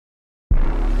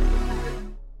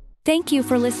Thank you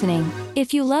for listening.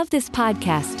 If you love this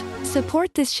podcast,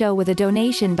 support this show with a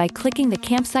donation by clicking the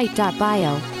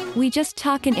campsite.bio, We Just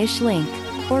Talkin' link,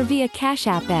 or via Cash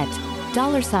App at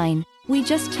 $ We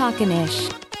Just Talkin'.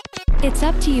 It's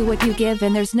up to you what you give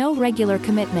and there's no regular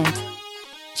commitment.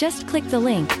 Just click the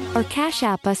link, or Cash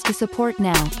App us to support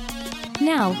now.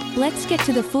 Now, let's get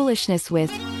to the foolishness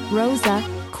with Rosa,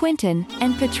 Quentin,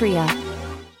 and Patria.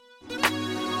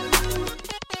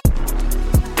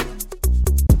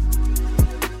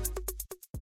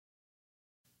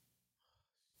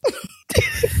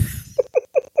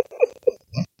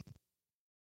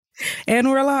 And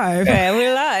we're live. And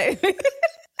we're live.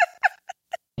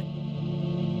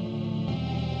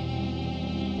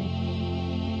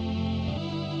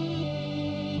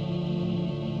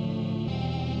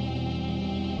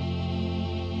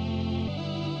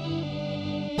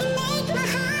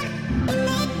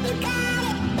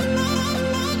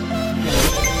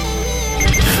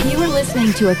 You are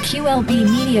listening to a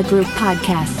QLB Media Group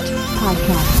podcast.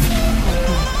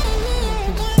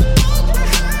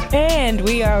 And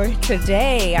we are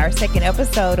today, our second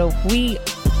episode of We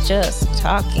Just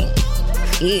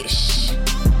Talking-ish.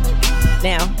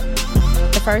 Now,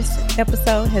 the first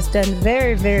episode has done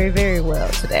very, very, very well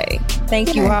today.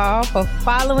 Thank you all for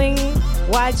following,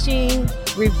 watching.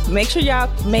 Make sure y'all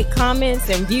make comments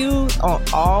and views on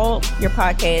all your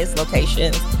podcast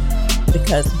locations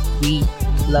because we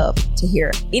love to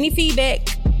hear any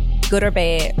feedback, good or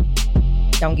bad.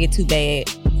 Don't get too bad.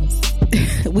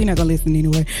 We're not gonna listen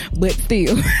anyway, but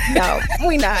still. No,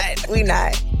 we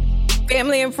not.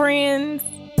 Family and friends,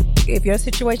 if your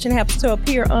situation happens to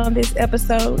appear on this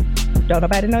episode, don't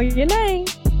nobody know your name.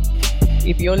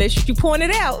 If you unless you point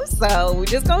it out. So we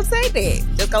just gonna say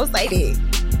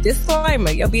that.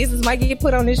 Disclaimer, your business might get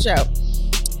put on this show.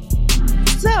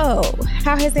 So,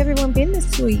 how has everyone been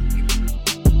this week?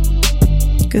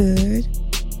 Good.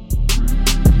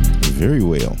 Very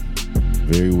well.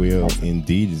 Very well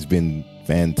indeed. It's been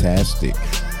fantastic.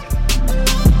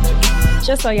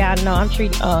 Just so y'all know, I'm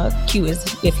treating Q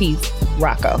as if he's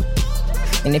Rocco.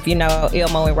 And if you know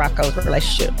Elmo and Rocco's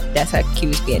relationship, that's how Q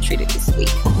is being treated this week.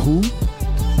 Who?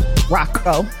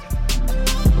 Rocco.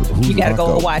 Who's you gotta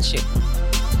Rocco? go watch it.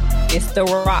 It's the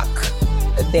rock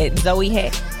that Zoe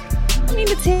had. You mean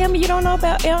to tell me you don't know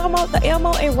about Elmo, the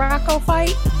Elmo and Rocco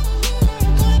fight?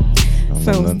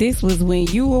 So this was when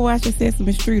you were watching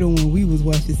Sesame Street or when we was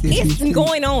watching Sesame Street? It's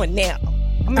going on now.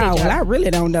 I really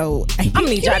don't know. I'm gonna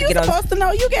need y'all to get on. You're supposed to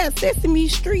know. You got Sesame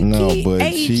Street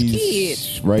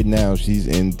kids. Right now she's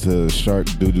into Shark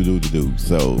Doo-Doo-Doo-Doo.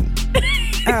 So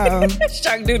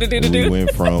Shark Doo-Doo-Doo-Doo. we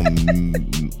went from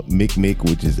Mick,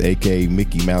 which is aka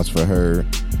Mickey Mouse for her,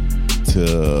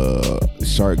 to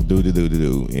Shark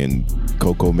Doo-Doo-Doo-Doo and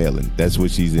Coco Melon. That's what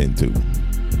she's into.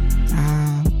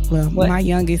 My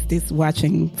youngest is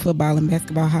watching football and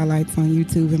basketball highlights on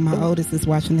YouTube, and my oldest is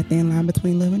watching The Thin Line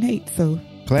Between Love and Hate. So,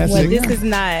 classic. Well, this is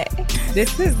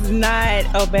not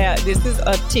about. This is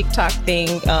a TikTok thing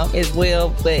as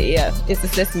well. But yeah, it's a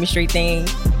Sesame Street thing.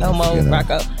 Elmo,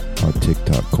 Rocco. Our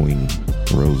TikTok queen,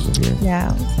 Rosa here.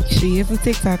 Yeah, she is a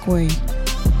TikTok queen.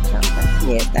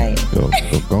 Yes, I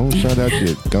am. Go and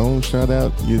shout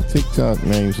out your TikTok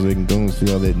name so they can go and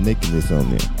see all that nakedness on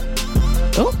there.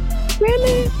 Oh,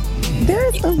 really?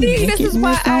 There's some this is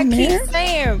why I keep there.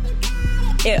 saying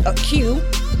Q.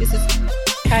 This is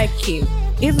Q.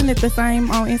 Isn't it the same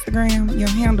on Instagram? Your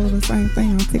handle the same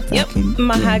thing on TikTok. Yep,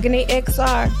 Mahogany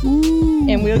XR. Ooh.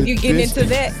 And we'll get into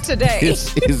that today.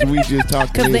 Is we just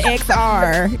talking because the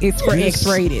XR is for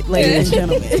X-rated, ladies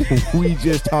and gentlemen. We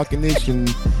just talking this,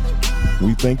 and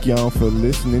we thank y'all for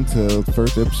listening to the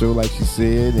first episode, like she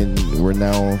said, and we're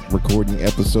now recording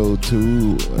episode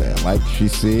 2, like she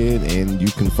said, and you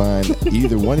can find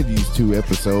either one of these 2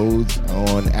 episodes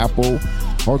on Apple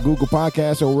or Google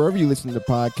Podcasts or wherever you listen to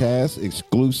podcasts.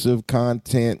 Exclusive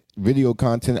content, video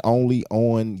content only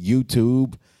on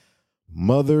YouTube.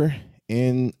 Mother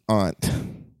and aunt,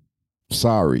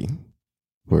 sorry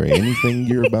for anything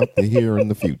you're about to hear in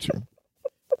the future.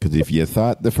 Because if you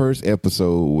thought the first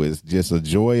episode was just a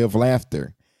joy of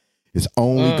laughter, it's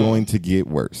only going to get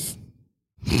worse.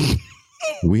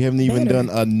 We haven't even done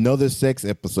another sex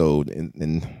episode,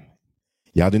 and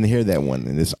y'all didn't hear that one,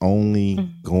 and it's only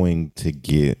going to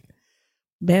get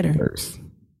worse.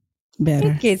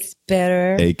 It gets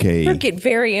better. AKA it'll get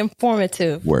very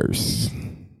informative. Worse.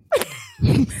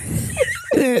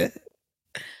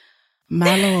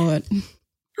 My Lord.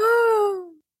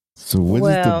 So what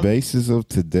is the basis of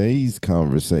today's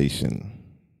conversation?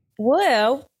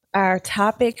 Well, our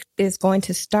topic is going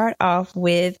to start off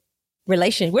with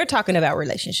We're talking about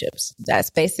relationships. That's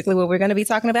basically what we're going to be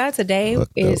talking about today.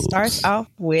 It starts off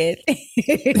with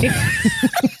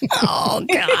oh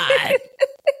God.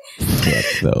 Fuck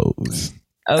those.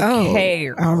 Okay.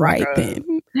 All right then.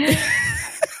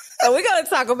 So we're going to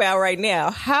talk about right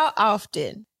now, how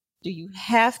often do you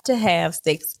have to have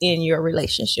sex in your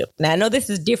relationship? Now, I know this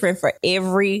is different for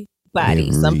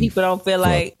everybody. Some people don't feel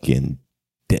like fucking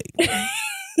day.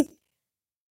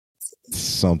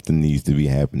 Something needs to be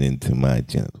happening to my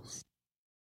genitals.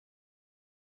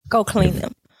 Go clean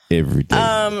them. Every day.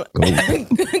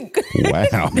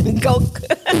 Wow. Go.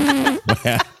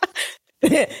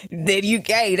 Then you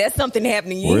gay. That's something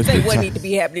happening. You say what need to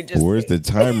be happening. Where's the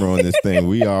timer on this thing?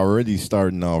 We already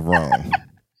starting off wrong.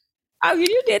 Oh,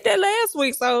 you did that last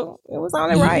week, so it was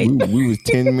only right. We was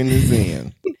 10 minutes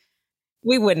in.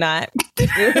 We would not. We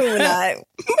would not.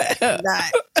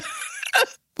 Not.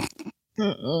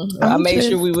 I made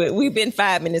sure we would. We've been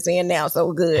 5 minutes in now, so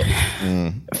we're good.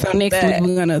 So next week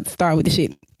we're gonna start with the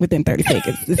shit within 30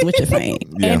 seconds. Is what you're saying?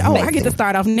 Yeah. And I get to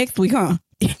start off next week, huh?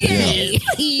 Yeah.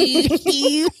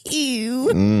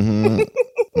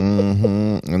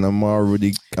 And I'm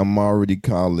already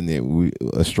calling it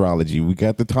astrology. We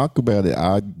got to talk about it.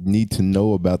 I need to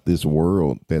know about this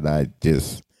world that I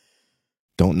just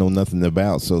don't know nothing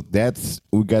about. So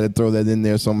we got to throw that in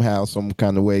there somehow, some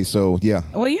kind of way. So yeah.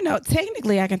 Well,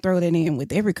 technically I can throw that in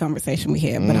with every conversation we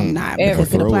have, but I'm not,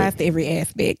 because it applies to every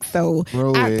aspect. So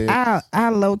I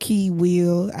low key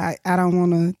will. I don't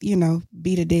want to,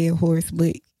 beat a dead horse,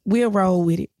 but we'll roll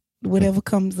with it. Whatever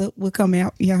comes up will come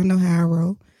out. Y'all know how I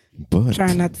roll. But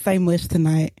trying not to say much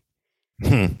tonight.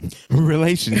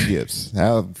 Relationships.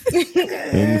 How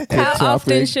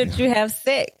often should you have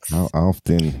sex? How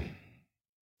often?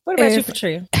 What about you,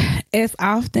 Patria? As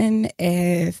often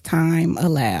as time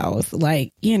allows.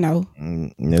 Like,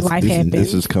 life happens.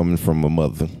 This is coming from a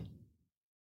mother.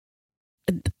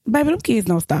 Baby, them kids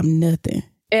don't stop nothing.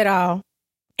 At all.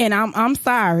 And I'm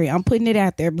sorry. I'm putting it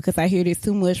out there because I hear this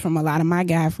too much from a lot of my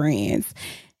guy friends.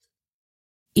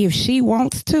 If she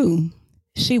wants to,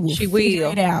 she will figure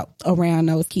it out around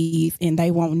those kids, and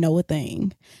they won't know a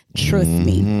thing. Trust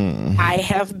me. I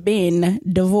have been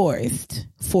divorced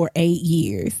for 8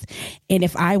 years, and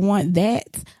if I want that,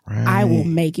 I will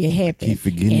make it happen. Keep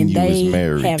forgetting you was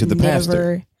married to the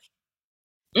pastor.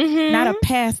 Not a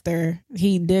pastor.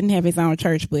 He didn't have his own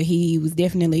church, but he's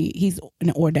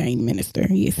an ordained minister.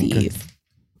 Yes, he is.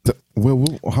 Well,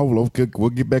 hold on. We'll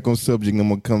get back on subject, and I'm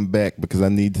going to come back because I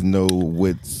need to know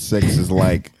what sex is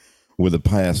like with a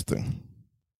pastor.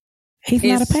 He's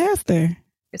not a pastor.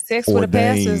 Sex with a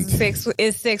pastor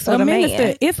is sex with a minister.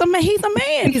 Man. He's a man. He's a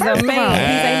man. He's a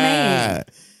man.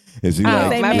 Is he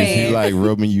like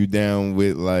rubbing you down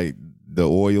with like the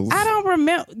oils? I don't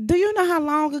remember. Do you know how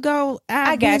long ago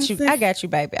I got you,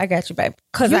 baby.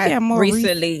 Because I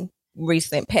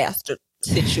recent pastor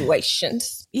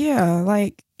situations. Yeah,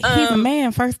 like he's a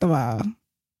man. First of all,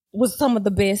 was some of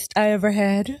the best I ever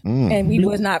had, and he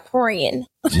was not praying.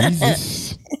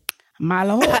 Jesus, my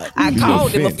Lord! I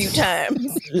called him a few times.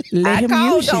 Let him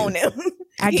called use on him.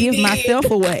 I give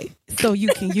myself away so you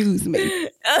can use me.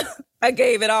 I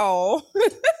gave it all.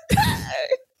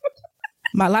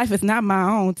 My life is not my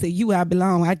own. To you I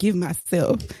belong. I give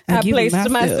myself. I placed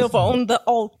myself on the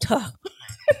altar.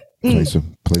 Play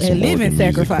some a living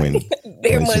sacrifice.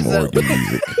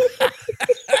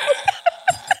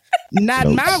 Not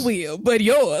my will, but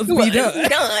yours be done.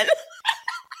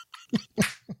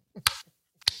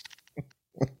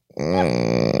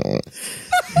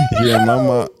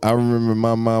 Yeah, I remember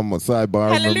my mama,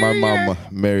 sidebar, I remember my mama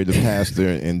married a pastor,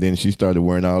 and then she started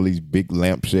wearing all these big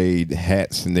lampshade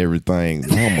hats and everything.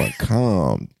 Mama,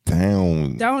 calm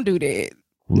down. Don't do that.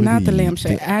 Not the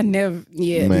lampshade. I never,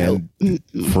 man,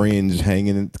 fringe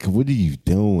hanging. What are you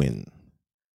doing?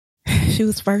 She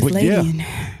was first lady. Yeah.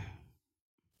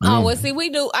 Oh, well, see, we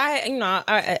do.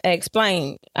 I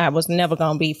explained I was never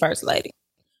going to be first lady.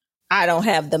 I don't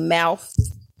have the mouth.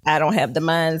 I don't have the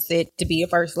mindset to be a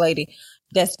first lady.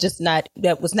 That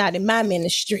was not in my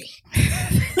ministry.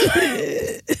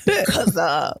 Because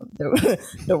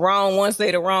the wrong one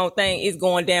say the wrong thing is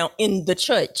going down in the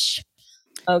church.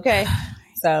 Okay.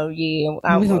 So, yeah.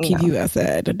 We're going to keep you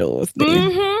outside the doors.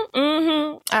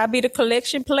 I'll be the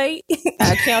collection plate.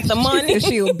 I'll count the money.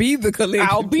 She'll be the collection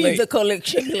plate. I'll be the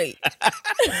collection plate.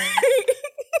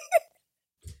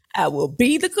 I will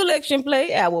be the collection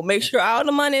plate. I will make sure all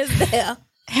the money is there.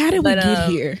 How did we get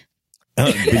here?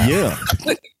 Yeah.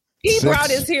 He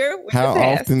brought us here. How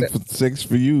often for sex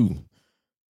for you?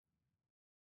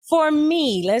 For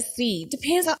me, let's see.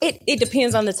 It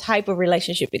depends on the type of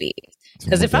relationship it is.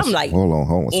 Because if I'm like, hold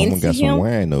on. Someone got some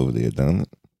wine over there, don't it?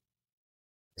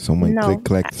 Someone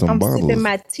click some bottles. I'm sipping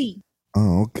my tea.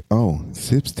 Oh, okay. Oh,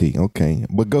 sips tea. Okay,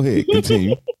 but go ahead,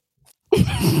 continue.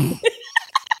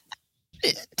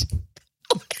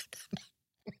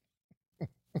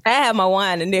 I have my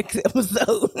wine the next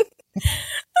episode.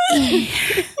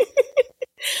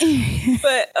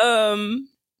 But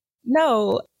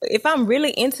no, if I'm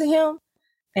really into him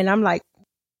and I'm like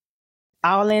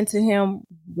all into him,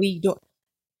 he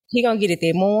gonna get it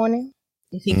that morning.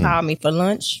 If he called me for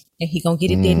lunch, and he gonna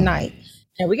get it that night.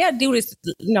 And we gotta do this,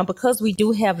 because we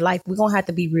do have life. We're gonna have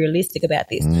to be realistic about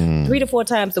this. 3 to 4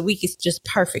 times a week is just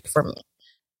perfect for me.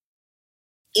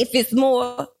 If it's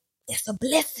more, it's a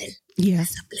blessing. Yeah,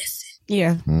 it's a blessing.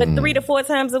 Yeah, but 3 to 4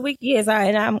 times a week, yes.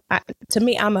 To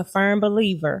me, I'm a firm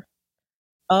believer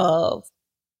of.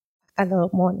 I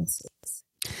love morning sex.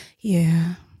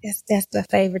 Yeah, that's the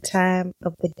favorite time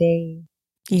of the day.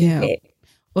 Yeah,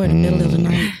 or in the middle of the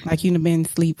night, like you've been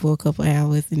asleep for a couple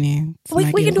hours, and then we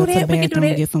can do that. We can do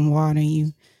that. Get some water,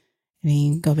 and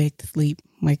then go back to sleep.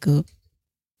 Wake up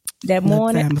that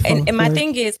morning. And my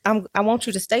thing is, I want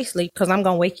you to stay asleep because I'm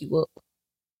gonna wake you up.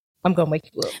 I'm gonna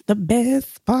wake you up. The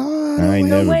best part. I ain't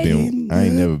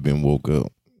never been woke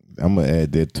up. I'm gonna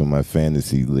add that to my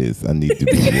fantasy list. I need to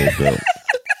be woke up.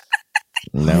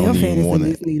 I don't even want to.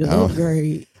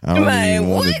 I don't even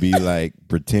want to be like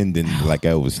pretending like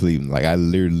I was sleeping. Like I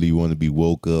literally want to be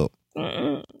woke up.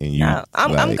 And you,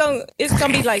 I'm going. It's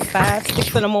gonna be like 5,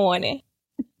 6 in the morning.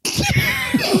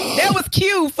 That was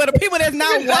cute for the people that's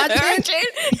not watching.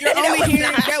 You're only hearing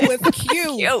that was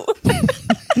cute.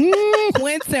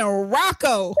 Quentin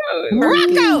Rocco.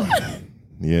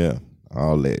 Yeah,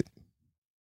 all that.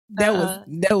 That was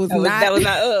not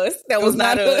us. That was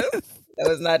not us. That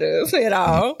was not us at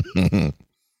all.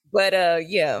 But 5,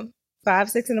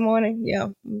 6 in the morning. Yeah,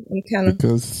 I'm kind of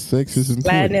because sex is important.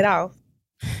 Sliding it off.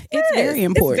 It's very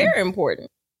important. It's very important.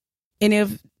 And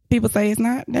if people say it's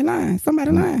not, they're lying.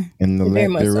 Somebody lying. And the lack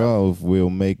thereof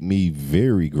will make me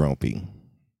very grumpy.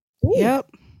 Ooh. Yep.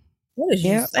 What is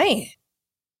you saying?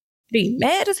 Be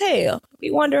mad as hell. Be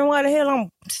wondering why the hell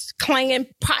I'm clanging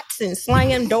pots and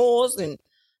slanging doors and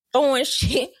throwing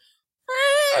shit.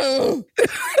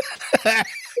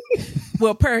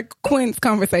 Well, per Quinn's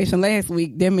conversation last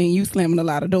week, that means you slamming a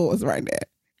lot of doors right now.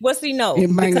 Well, see, no,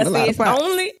 because it's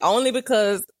only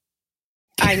because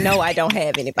I know I don't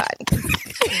have anybody.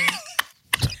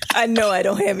 I know I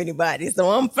don't have anybody, so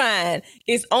I'm fine.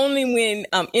 It's only when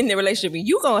I'm in the relationship with you,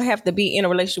 you're gonna have to be in a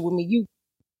relationship with me. You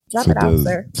drop it off,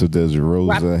 sir. So does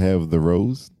Rosa have the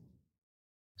rose?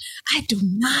 I do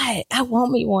not. I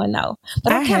want me one though,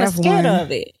 but I'm kind of scared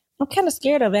of it. I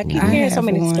keep hearing so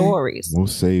many stories. We'll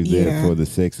save that for the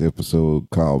sex episode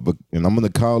call. And I'm going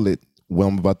to call it what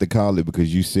I'm about to call it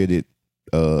because you said it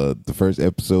the first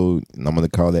episode. And I'm going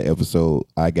to call that episode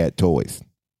I Got Toys.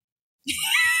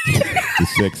 The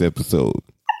sex episode.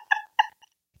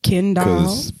 Ken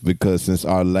dolls. Because since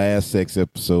our last sex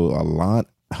episode, a lot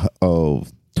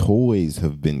of toys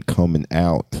have been coming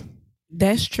out.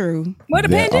 That's true. Well, the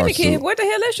pandemic hit. What the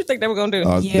hell else you think they were going to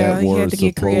do? You had to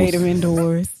get creative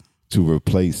indoors. To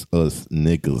replace us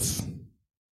niggas.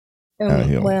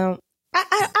 Well,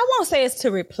 I won't say it's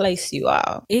to replace you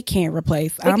all. It can't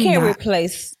replace. It can't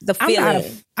replace the feeling.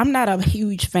 I'm not a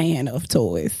huge fan of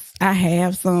toys. I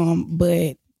have some,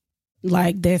 but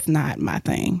like that's not my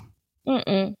thing.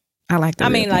 I like the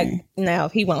real thing. Now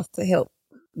if he wants to help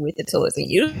with the toys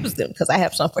and use them, because I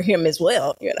have some for him as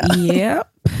well, Yep.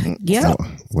 So,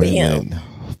 wait a minute.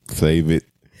 Save it.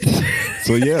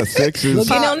 So sex is. We'll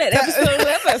get on that episode.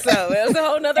 It was a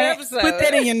whole nother episode. Put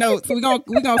that in your notes. We're gonna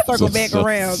circle back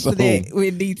around to that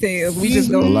with details. We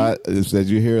just go a lot.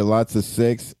 As you hear, lots of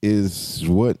sex is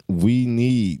what we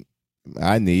need.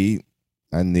 I need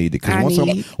it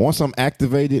because once I'm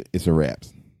activated, it's a wrap.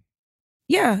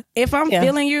 Yeah, if I'm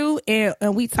feeling you and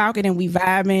we talking and we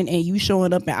vibing and you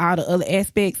showing up in all the other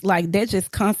aspects, like that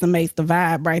just consummates the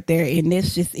vibe right there. And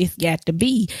that's just, it's got to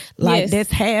be like,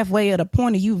 that's halfway of the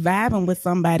point of you vibing with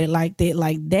somebody like that.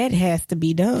 Like that has to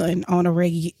be done on a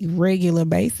regular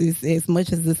basis as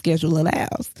much as the schedule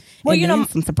allows. Well, and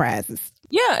some surprises.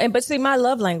 Yeah. But see, my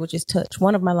love language is touch.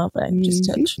 One of my love languages is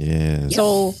touch. Yes.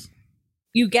 So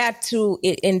you got to,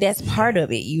 and that's part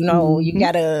of it. You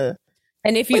gotta,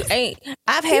 and if you ain't,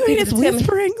 I've had people tell me,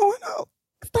 whispering going on.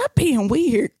 Stop being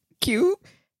weird, Q.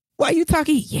 Why are you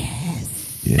talking?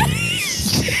 Yes.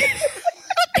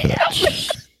 Touch.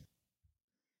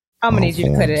 I'm gonna need you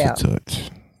to cut it out.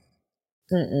 Touch.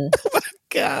 Oh my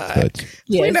God. Touch.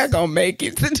 Yes. We're not gonna make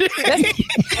it today.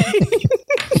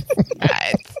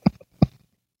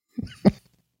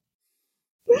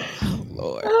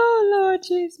 Oh Lord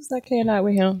Jesus, I cannot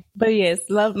with him. But yes,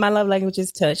 my love language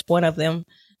is touch. One of them.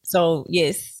 So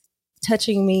yes,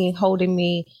 touching me, holding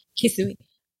me, kissing me.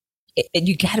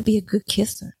 You got to be a good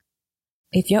kisser.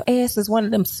 If your ass is one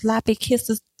of them sloppy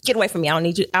kissers, get away from me. I don't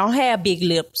need you. I don't have big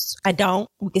lips. I don't.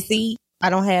 You can see I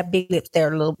don't have big lips.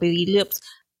 They're little bitty lips.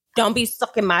 Don't be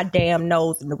sucking my damn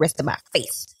nose and the rest of my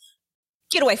face.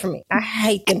 Get away from me. I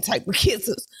hate them type of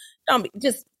kisses. Don't be,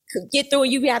 just get through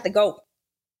and you have to go.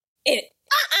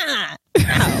 No.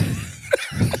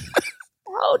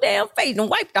 Whole damn face and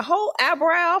wipe the whole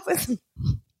eyebrow off.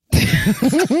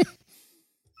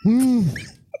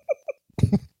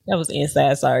 That was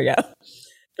inside. Sorry, y'all.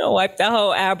 Don't wipe the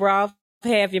whole eyebrow off.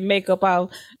 Have your makeup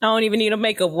off. I don't even need a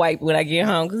makeup wipe when I get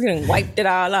home because you done wiped it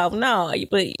all off. No,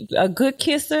 but a good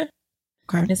kisser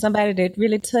and somebody that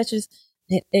really touches.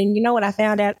 And you know what I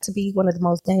found out to be one of the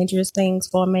most dangerous things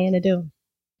for a man to do?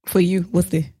 For you, what's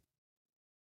that?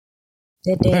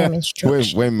 That damn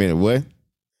instruction. Wait a minute, what?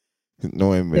 No,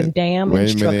 wait a minute. The damn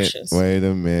instructions. Wait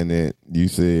a minute. You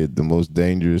said the most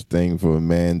dangerous thing for a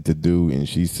man to do, and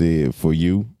she said for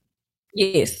you?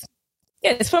 Yes.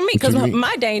 Yeah, it's for me because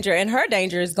my danger and her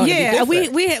danger is going to be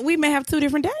different. We may have two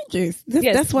different dangers.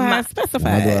 That's why I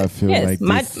specified. Why do I feel like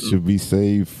this should be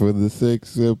saved for the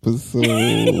sex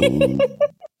episode?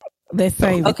 Let's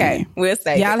save it. Okay, we'll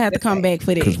save Y'all have to come back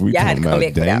for that. Because we're talking about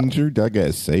danger. I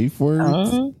got safe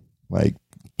words like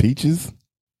peaches.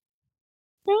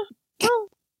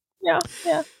 Yeah.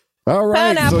 All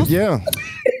right, Pineapple. so yeah.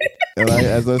 And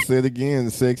as I said again,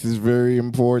 sex is very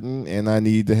important, and I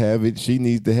need to have it. She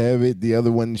needs to have it. The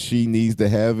other one, she needs to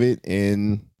have it,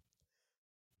 and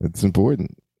it's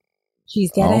important.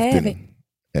 She's got to have it.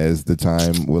 As the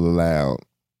time will allow.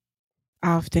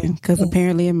 Often, because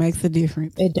apparently it makes a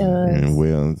difference. It does. And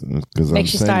well, because I'm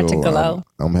single, start to glow.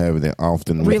 I'm having it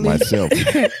often with myself.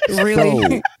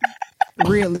 Really?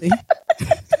 Really?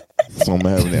 So I'm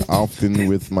having it often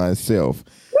with myself.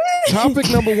 Topic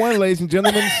number 1, ladies and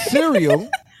gentlemen, serial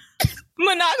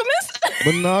monogamous.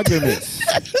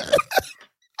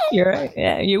 You're right.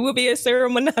 Yeah, you will be a serial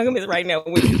monogamous right now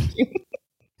with you,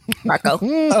 Marco.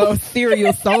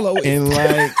 Serial soloist. And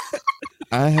like,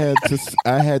 I had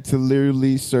to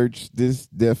literally search this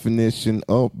definition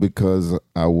up because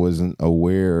I wasn't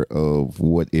aware of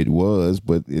what it was.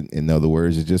 But in other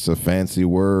words, it's just a fancy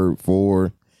word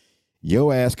for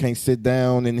your ass can't sit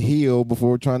down and heal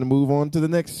before trying to move on to the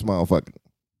next motherfucker.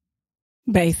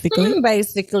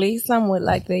 Basically, somewhat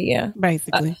like that. Yeah,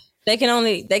 basically, they can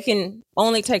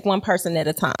only take one person at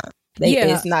a time.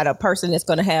 It's not a person that's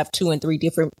going to have 2 and 3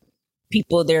 different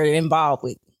people they're involved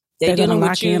with. They're going to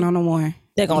lock in on the one.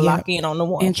 They're going to lock in on the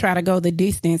one and try to go the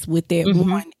distance with that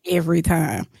one every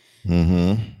time.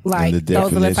 Mm-hmm. Like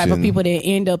those are the type of people that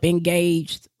end up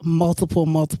engaged multiple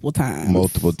times.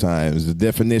 Multiple times. The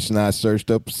definition I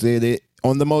searched up said it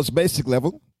on the most basic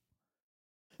level.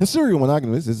 A serial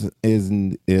monogamous is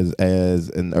as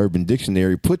an Urban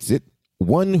Dictionary puts it,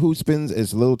 one who spends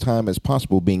as little time as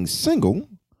possible being single,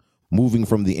 moving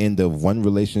from the end of one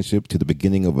relationship to the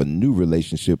beginning of a new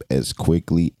relationship as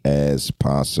quickly as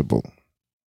possible.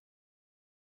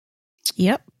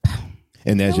 Yep.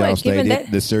 And as y'all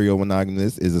stated, the serial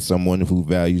monogamous is someone who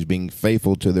values being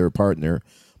faithful to their partner,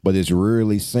 but is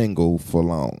rarely single for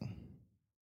long.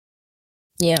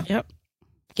 Yeah. Yep.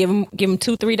 Give them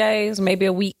 2-3 days, maybe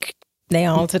a week. They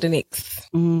on to the next.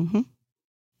 The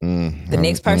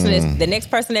next person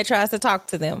that tries to talk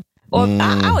to them, or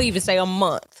I'll even say a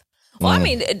month. Well, I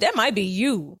mean that might be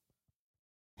you.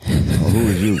 Who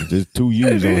is you? There's 2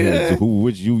 U's on here. So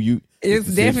which you?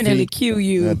 It's definitely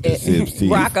QU.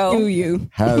 Rocco. QU.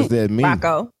 How does that mean?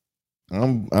 Rocco.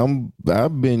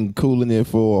 I've been cooling it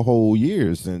for a whole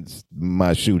year since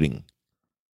my shooting.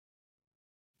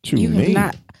 You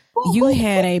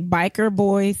had a biker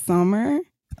boy summer.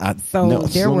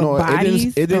 There were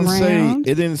bodies around.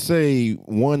 It didn't say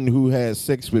one who has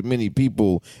sex with many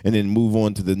people and then move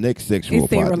on to the next sexual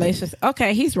partner. Relationship.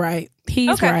 Okay, he's right.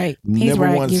 He's right.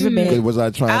 Never once was I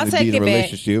trying to be in a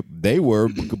relationship. They were,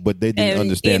 but they didn't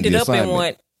understand the assignment. Ended up in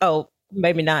one. Oh,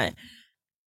 maybe not.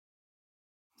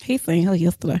 He seen her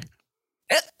yesterday.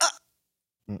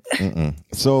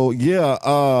 So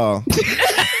yeah.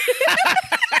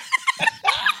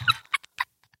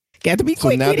 Got to be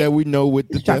quick. So now that we know what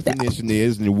the definition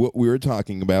is and what we're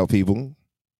talking about, people,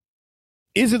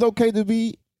 is it okay to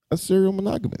be a serial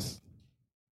monogamous?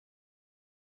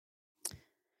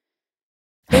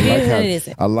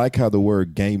 I like how the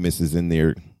word gamist is in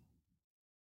there.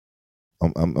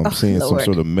 I'm seeing some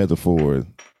sort of metaphor.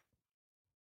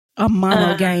 A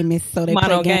monogamist, so they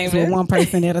play games with one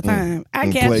person at a time.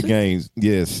 I can play games,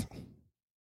 yes.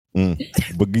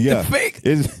 But yeah,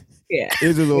 is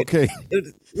it okay?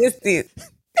 What's this?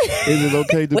 Is it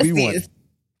okay to be one?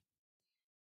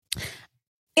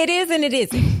 It is and it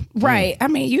isn't. Right. I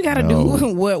mean, you got to do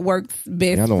what works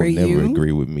best for you. I don't never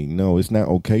agree with me. No, it's not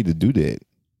okay to do that.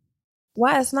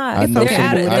 Why it's not? I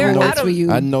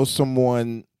I know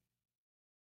someone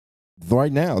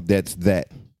right now that's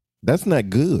not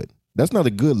good. That's not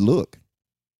a good look.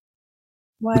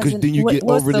 Why because then you get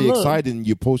overly excited and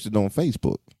you post it on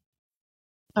Facebook.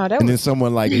 Oh, then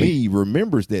someone like me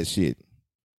remembers that shit.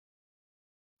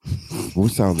 We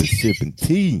sounded sipping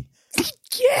tea.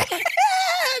 Yeah, that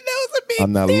was a big I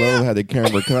love how the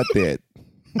camera caught that.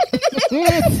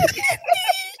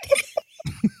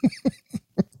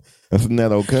 That's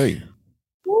not okay.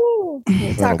 Woo.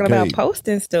 We're talking about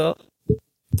posting stuff.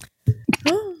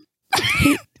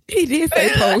 He did say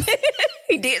post.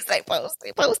 He did say post.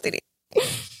 He posted it.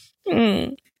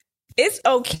 It's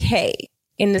okay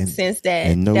in the sense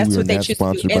that no, that's what they choose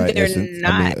to do, and they're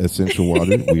not. Essential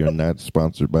Water. We are not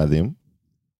sponsored by them.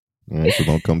 All right, so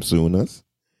don't come suing us.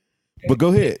 But go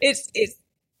ahead.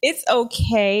 It's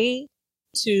okay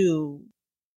to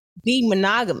be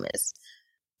monogamous.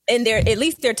 And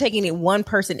they're taking it one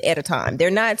person at a time. They're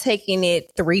not taking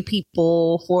it 3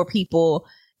 people, 4 people.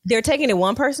 They're taking it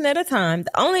one person at a time.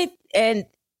 And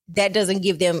that doesn't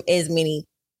give them as many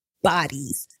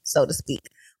bodies, so to speak.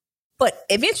 But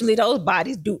eventually those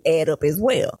bodies do add up as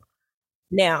well.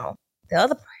 Now, the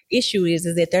other issue is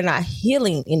that they're not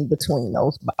healing in between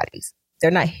those bodies.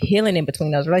 They're not healing in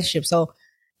between those relationships. So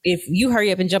if you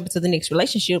hurry up and jump into the next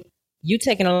relationship, you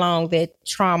taking along that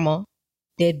trauma,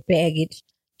 that baggage,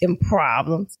 them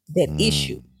problems, that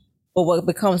issue. But what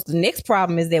becomes the next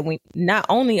problem is that when not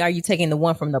only are you taking the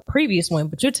one from the previous one,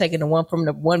 but you're taking the one from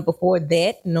the one before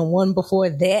that, and the one before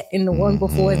that, and the one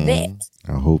before that.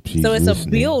 I hope she's so it's listening.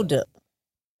 A buildup.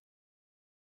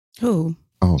 Who?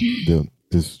 Oh,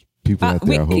 there's people out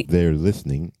there. I hope they're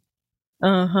listening.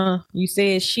 You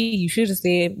said she. You should have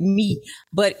said me.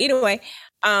 But anyway,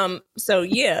 so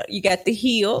yeah, you got to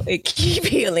heal and keep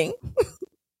healing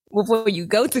before you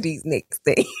go to these next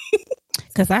things.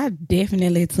 Because I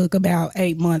definitely took about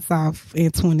 8 months off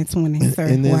in 2020. Sir,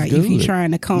 and why? If you're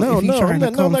trying to come, I'm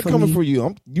not coming for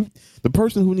you. You. The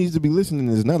person who needs to be listening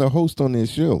is not a host on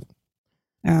this show.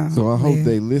 So I hope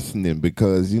they listening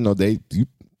because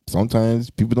sometimes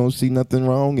people don't see nothing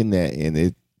wrong in that, and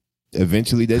it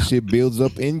eventually that shit builds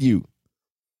up in you.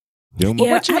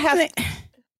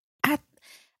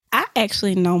 I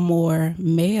actually know more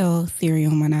male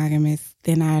serial monogamists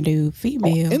than I do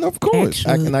female. And of course,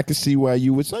 I can see why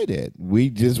you would say that. We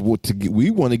just want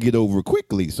to get over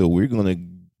quickly, so we're gonna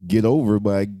get over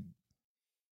by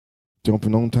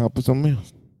jumping on top of something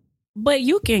else. But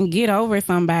you can get over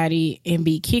somebody and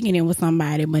be kicking it with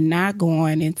somebody, but not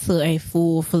going into a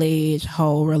full-fledged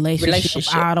whole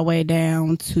relationship all the way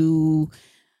down to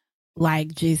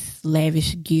like just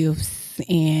lavish gifts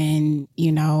and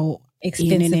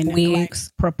expensive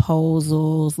wigs,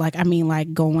 proposals. Like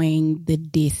going the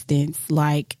distance,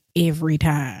 like every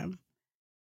time.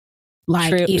 Like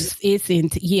trips.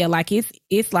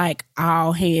 It's like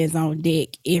all hands on deck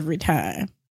every time.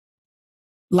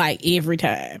 Like every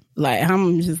time. Like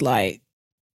I'm just like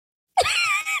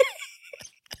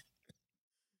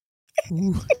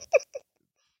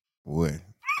boy,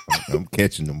 I'm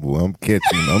catching them, boy. I'm catching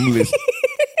them. I'm listening.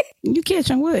 You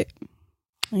catching what?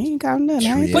 I ain't got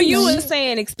nothing. But you were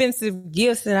saying expensive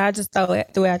gifts, and I just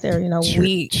threw out there,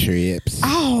 weed. Trips.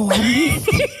 Oh, I missed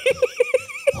it.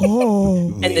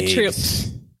 Oh. And the trips.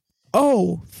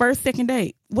 Oh, first, second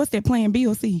date. What's that playing B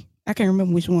or C? I can't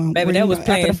remember which one. Baby, that was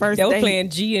playing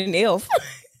G and F.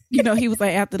 He was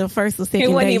like after the first or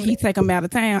second date, he take them out of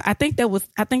town. I think that was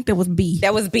B.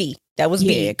 That was B.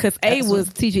 B. Because A was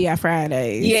TGI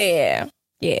Fridays. Yeah.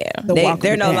 Yeah.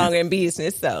 They're no longer in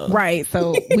business, so. Right.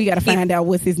 So we got to find out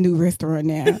what's his new restaurant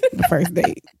now. The first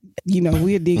date.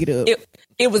 We'll dig it up.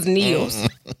 It was Neil's.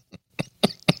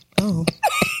 Oh.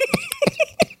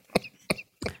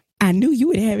 I knew you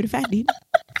would have it if I did.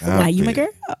 Why you my girl?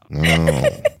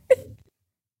 No.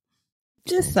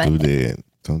 Just saying.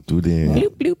 Don't do that.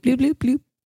 Bloop, bloop, bloop, bloop, bloop.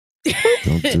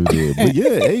 Don't do that. But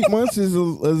yeah, 8 months is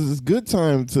a good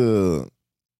time to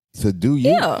do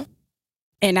you. Yeah.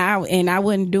 And I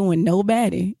wasn't doing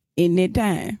nobody in that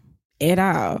time at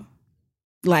all.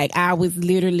 Like I was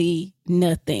literally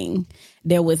nothing.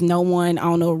 There was no one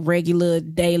on a regular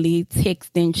daily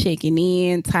texting, checking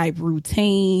in type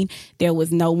routine. There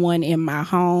was no one in my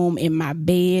home, in my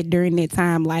bed during that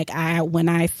time. Like when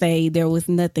I say there was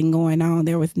nothing going on,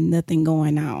 there was nothing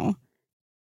going on.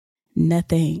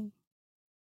 Nothing.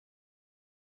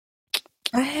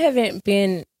 I haven't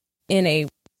been in a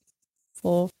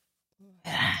full.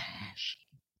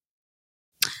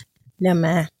 Never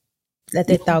mind. Let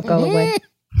that thought go away.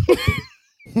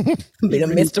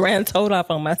 Been messed around and told off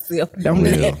on myself. Don't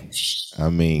do that. I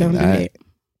mean, Don't do that.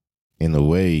 In a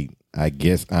way, I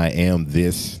guess I am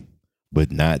this,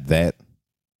 but not that.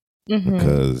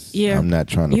 Because I'm not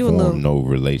trying to form no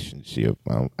relationship.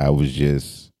 I was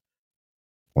just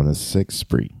on a sex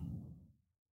spree.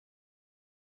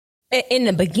 In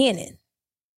the beginning.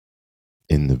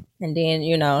 And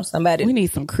then, somebody... We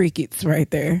need some crickets right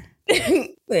there.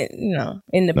 But,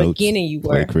 in the beginning you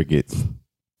were. Play crickets.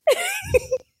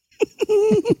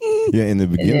 Yeah, in the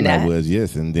beginning I was,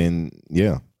 yes. And then,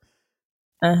 yeah.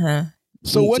 Uh-huh.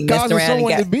 So what causes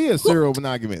someone to be a serial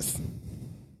monogamist?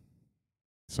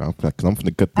 So I'm going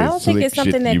to cut that slick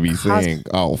shit you be saying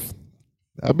off.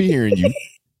 I'll be hearing you.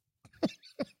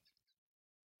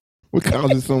 What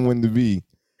causes someone to be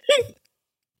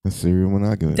a serial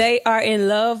monogamist? They are in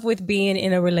love with being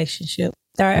in a relationship.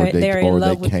 They're in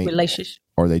love with relationship.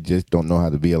 Or they just don't know how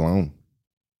to be alone.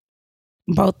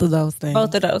 Both of those things.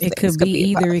 It could be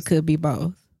either. It could be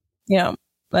both. Yeah.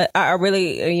 But I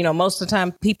really, most of the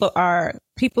time people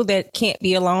that can't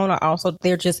be alone are also,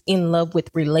 they're just in love with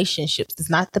relationships. It's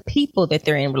not the people that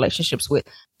they're in relationships with.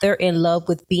 They're in love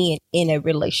with being in a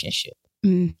relationship.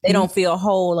 Mm-hmm. They don't feel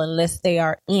whole unless they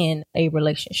are in a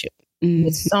relationship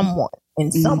with someone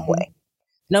in some way.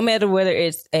 No matter whether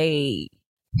it's a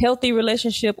healthy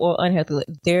relationship or unhealthy,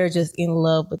 they're just in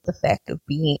love with the fact of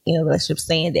being in a relationship,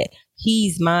 saying that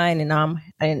he's mine and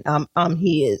I'm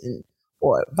his,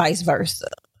 or vice versa.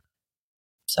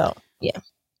 So, yeah.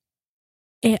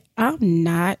 And I'm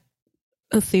not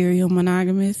a serial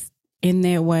monogamist in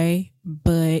that way,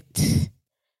 but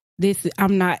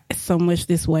I'm not so much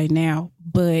this way now,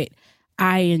 but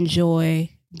I enjoy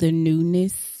the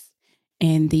newness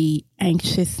and the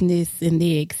anxiousness and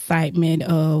the excitement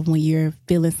of when you're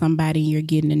feeling somebody and you're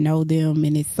getting to know them,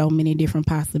 and it's so many different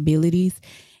possibilities.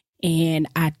 And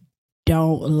I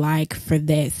don't like for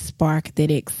that spark,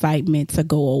 that excitement to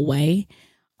go away.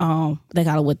 They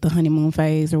call it with the honeymoon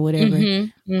phase or whatever.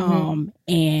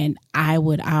 And I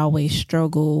would always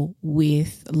struggle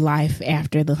with life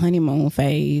after the honeymoon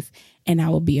phase, and I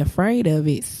would be afraid of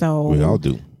it. So we all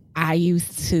do. I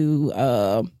used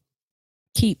to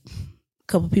keep a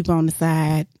couple people on the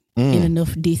side in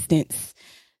enough distance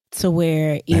to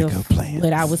where if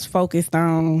what I was focused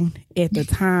on at the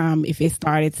time, if it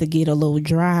started to get a little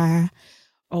dry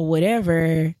or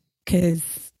whatever, because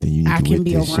I can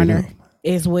be a runner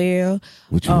as well.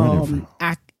 What you running from?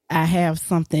 I have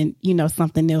something,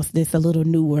 something else that's a little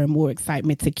newer and more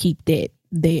excitement to keep that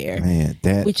there. Man,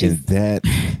 that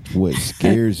what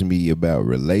scares me about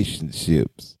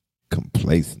relationships?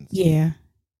 Complacency. Yeah.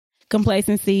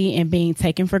 Complacency and being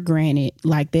taken for granted.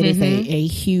 Like that is a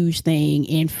huge thing,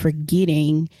 and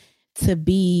forgetting to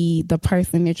be the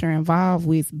person that you're involved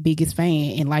with biggest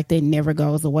fan, and like that never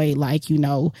goes away. Like,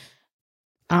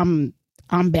 I'm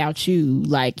about you.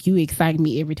 Like, you excite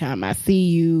me every time I see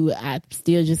you. I'm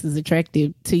still just as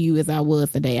attractive to you as I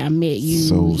was the day I met you.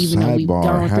 So, even though we've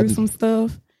gone through some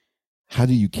stuff. How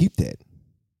do you keep that?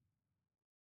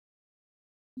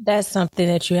 That's something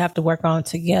that you have to work on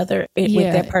together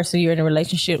with that person you're in a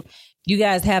relationship. You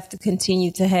guys have to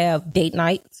continue to have date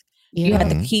nights. Yeah. You have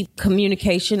to keep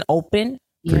communication open.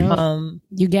 Yeah.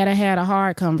 You gotta have the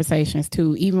hard conversations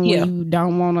too, even when you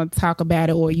don't want to talk about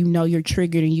it, or you're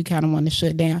triggered and you kind of want to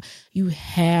shut down. You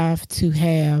have to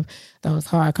have those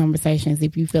hard conversations.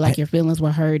 If you feel like your feelings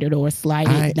were hurt or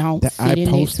slighted, don't sit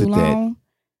in it too long.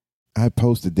 I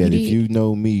posted that. If you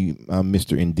know me, I'm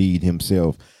Mr. Indeed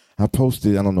himself. I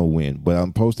posted, I don't know when, but I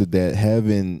posted that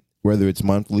having, whether it's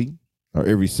monthly or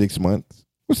every 6 months.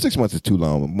 Well, 6 months is too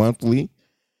long, but monthly.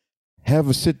 Have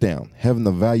a sit down, have an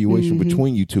evaluation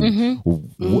between you two.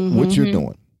 What you're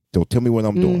doing. Don't tell me what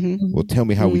I'm doing. Well, tell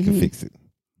me how we can fix it.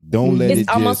 Don't let it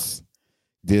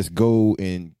just go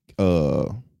and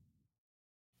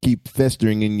keep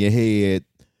festering in your head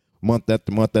month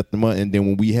after month after month. And then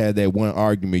when we had that one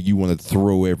argument, you want to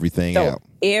throw everything out.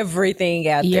 Everything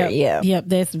out there. Yeah. Yep.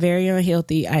 That's very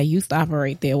unhealthy. I used to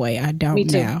operate that way. I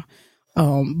don't now.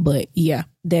 But yeah,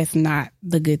 that's not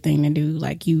the good thing to do.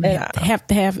 Like, you have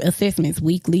to have assessments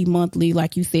weekly, monthly,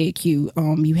 like you said, Q.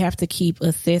 You have to keep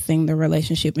assessing the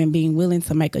relationship and being willing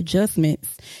to make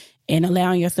adjustments and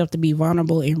allowing yourself to be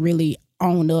vulnerable and really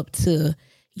own up to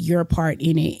your part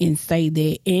in it and say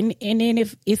that. And then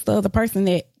if it's the other person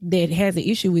that has an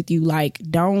issue with you, like,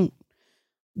 don't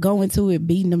go into it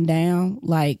beating them down.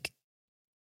 Like,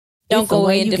 don't go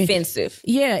in defensive.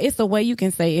 It's a way you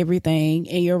can say everything,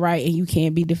 and you're right, and you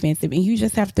can't be defensive. And you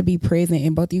just have to be present,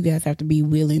 and both of you guys have to be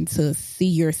willing to see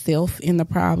yourself in the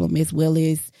problem, as well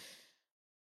as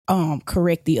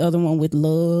correct the other one with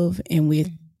love and with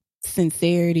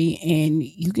sincerity, and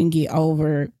you can get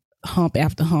over hump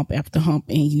after hump after hump,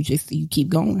 and you keep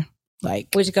going. Like,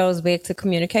 which goes back to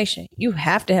communication. You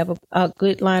have to have a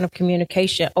good line of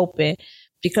communication open,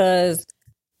 because,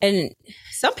 and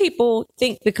some people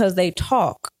think because they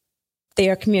talk, they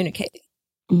are communicating.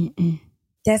 Mm-mm.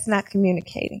 That's not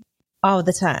communicating all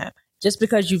the time. Just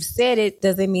because you've said it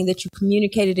doesn't mean that you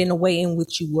communicated in a way in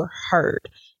which you were heard.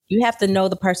 You have to know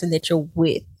the person that you're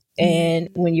with. And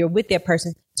when you're with that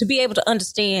person, to be able to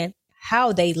understand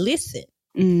how they listen.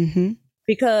 Mm-hmm.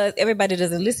 Because everybody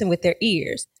doesn't listen with their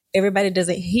ears. Everybody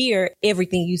doesn't hear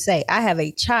everything you say. I have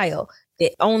a child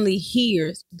that only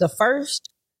hears the first,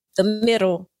 the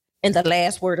middle, and the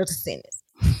last word of the sentence.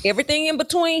 Everything in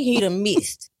between, he done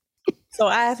missed. So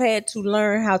I've had to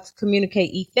learn how to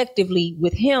communicate effectively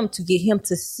with him to get him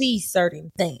to see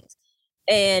certain things.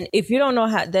 And if you don't know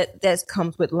how, that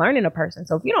comes with learning a person.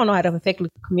 So if you don't know how to effectively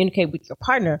communicate with your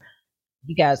partner,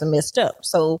 you guys are messed up.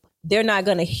 So they're not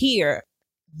going to hear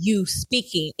you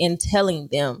speaking and telling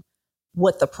them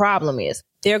what the problem is.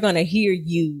 They're going to hear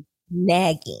you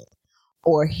nagging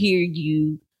or hear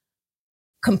you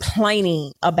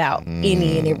complaining about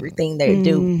any and everything they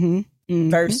do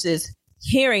versus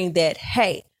hearing that,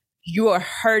 hey, you're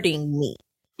hurting me.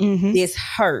 This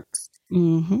hurts.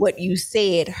 What you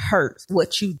said hurts.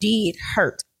 What you did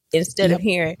hurts. Instead of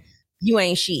hearing, you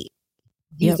ain't shit.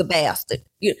 You's a bastard.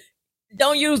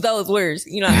 Don't use those words.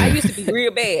 You know, I used to be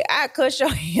real bad. I cuss your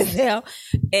hands out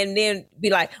and then be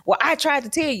like, well, I tried to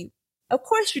tell you. Of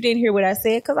course you didn't hear what I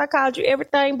said, because I called you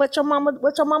everything but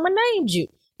what your mama named you.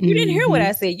 You didn't hear what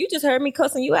I said. You just heard me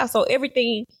cussing you out. So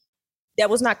everything that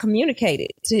was not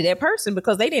communicated to that person,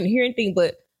 because they didn't hear anything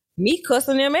but me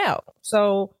cussing them out.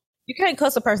 So you can't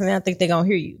cuss a person and think they're going to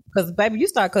hear you. Because, baby, you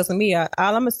start cussing me out,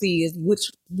 all I'm going to see is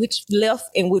which left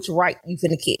and which right you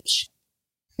finna catch.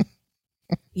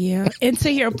 Yeah. And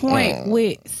to your point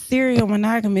with serial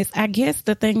monogamists, I guess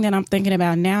the thing that I'm thinking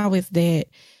about now is that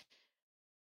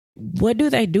what do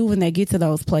they do when they get to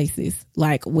those places?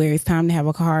 Like where it's time to have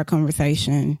a hard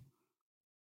conversation?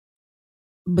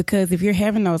 Because if you're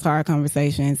having those hard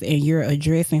conversations and you're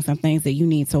addressing some things that you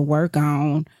need to work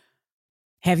on,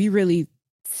 have you really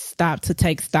stopped to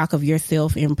take stock of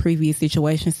yourself in previous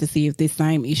situations to see if this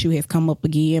same issue has come up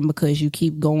again, because you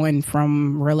keep going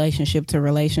from relationship to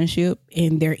relationship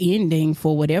and they're ending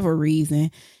for whatever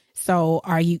reason? So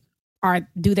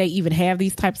do they even have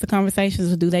these types of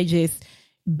conversations, or do they just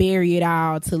bury it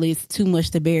all till it's too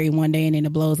much to bury one day and then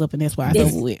it blows up and that's why it's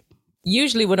over with?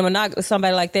 Usually with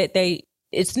somebody like that,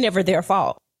 it's never their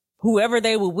fault. Whoever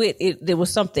they were with, there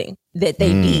was something that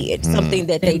they did, something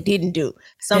that they didn't do,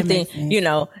 something, you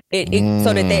know,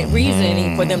 so that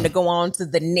reasoning for them to go on to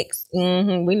the next,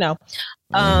 we know,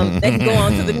 they can go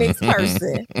on to the next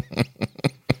person.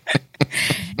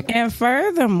 And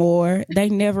furthermore, they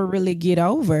never really get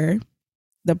over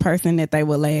the person that they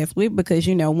were last with, because,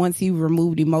 you know, once you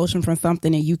removed emotion from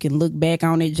something and you can look back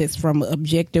on it just from an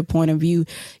objective point of view,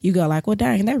 you go like, well,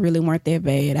 dang, that really weren't that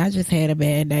bad. I just had a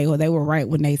bad day, or they were right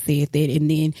when they said that.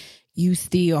 And then you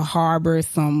still harbor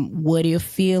some what if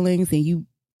feelings, and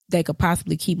they could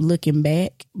possibly keep looking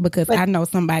back, because I know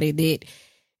somebody that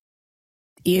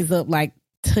ends up like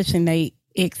touching their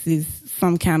exes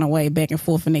some kind of way back and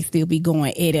forth, and they still be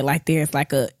going at it like there's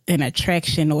like an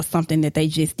attraction or something that they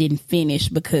just didn't finish.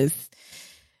 Because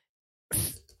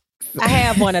I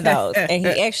have one of those, and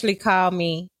he actually called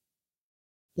me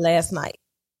last night,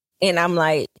 and I'm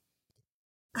like,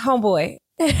 homeboy,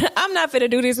 I'm not finna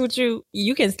do this with you.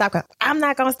 You can stop. I'm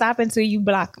not gonna stop until you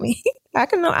block me.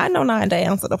 I know not to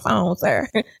answer the phone, sir.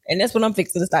 And that's what I'm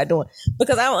fixing to start doing,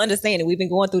 because I don't understand it. We've been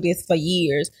going through this for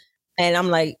years. And I'm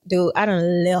like, dude, I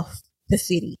done left the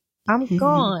city. I'm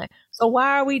gone. So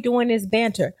why are we doing this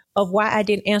banter of why I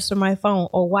didn't answer my phone,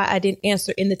 or why I didn't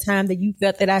answer in the time that you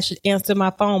felt that I should answer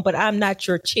my phone? But I'm not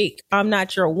your chick. I'm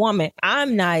not your woman.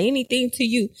 I'm not anything to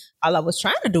you. All I was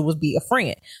trying to do was be a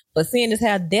friend. But seeing as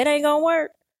how that ain't gonna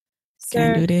work,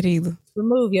 sir, can't do that either.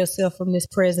 Remove yourself from this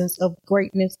presence of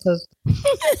greatness, because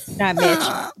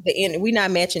we're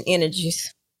not matching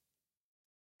energies.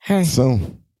 Hey.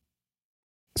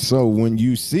 So when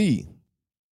you see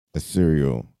a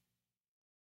serial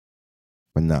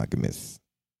monogamist,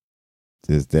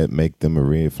 does that make them a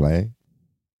red flag?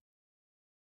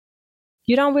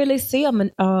 You don't really see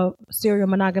a serial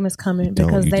monogamist coming,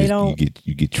 because they don't.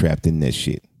 You get trapped in that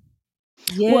shit.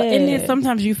 Yeah. Well, and then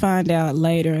sometimes you find out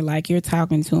later, like you're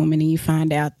talking to them, and then you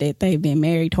find out that they've been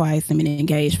married twice and been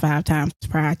engaged 5 times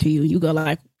prior to you. You go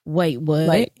like, wait,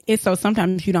 what? And so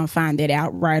sometimes you don't find that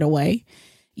out right away.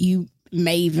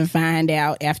 may even find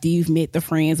out after you've met the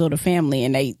friends or the family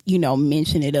and they,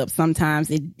 mention it up.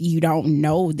 Sometimes you don't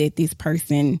know that this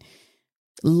person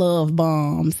love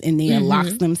bombs and then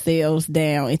locks themselves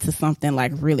down into something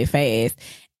like really fast.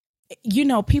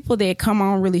 People that come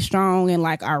on really strong and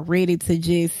like are ready to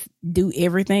just do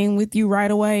everything with you right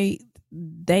away,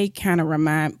 they kind of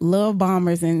remind love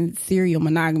bombers and serial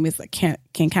monogamists can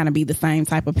kind of be the same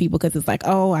type of people, because it's like,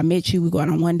 oh, I met you, we go out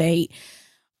on one date.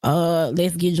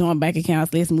 Let's get joint bank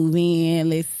accounts. Let's move in.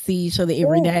 Let's see each other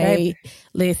every day.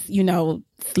 Let's,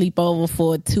 sleep over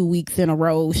for 2 weeks in a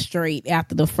row straight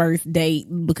after the first date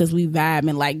because we vibe.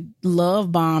 And like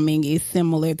love bombing is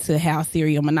similar to how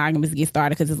serial monogamists get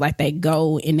started, because it's like they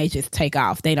go and they just take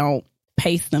off. They don't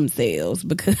pace themselves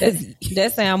because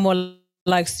that sound more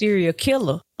like serial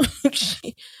killer.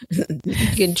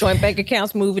 Getting joint bank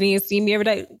accounts, moving in, see me every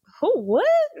day. Who? What?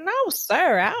 No,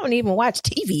 sir. I don't even watch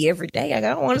TV every day. I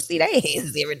don't want to see their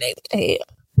hands every day. What the hell?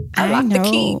 I lock the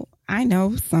key. I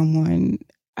know someone.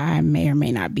 I may or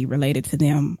may not be related to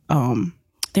them.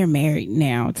 They're married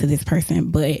now to this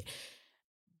person, but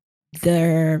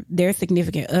their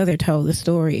significant other told the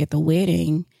story at the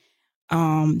wedding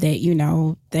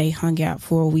that they hung out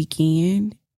for a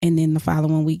weekend, and then the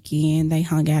following weekend they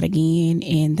hung out again,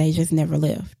 and they just never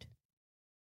left.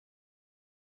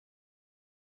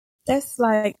 That's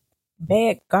like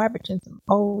bad garbage and some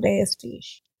old ass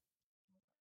fish.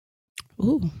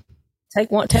 Ooh. Take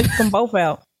them both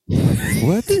out.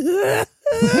 What?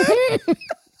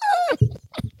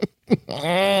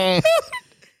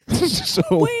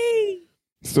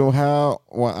 So how?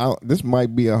 Well, this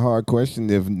might be a hard question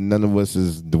if none of us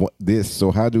is this.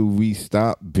 So how do we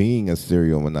stop being a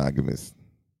serial monogamist?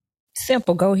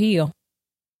 Simple. Go heal.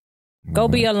 Go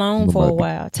be alone for a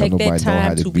while. Take that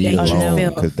time to be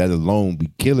alone, because that alone be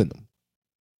killing them.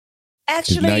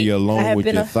 Actually, now you're alone with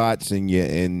your thoughts and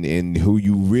and who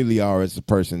you really are as a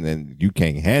person, and you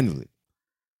can't handle it.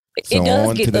 So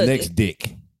on to the next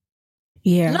dick.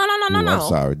 Yeah. No. I'm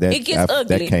sorry. It gets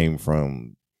ugly. That came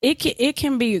from. It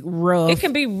can be rough. It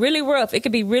can be really rough. It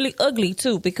can be really ugly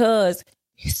too, because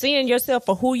seeing yourself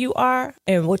for who you are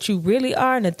and what you really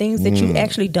are and the things that you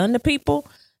actually done to people,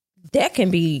 that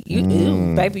can be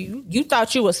baby. You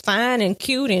thought you was fine and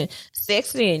cute and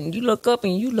sexy, and you look up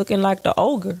and you looking like the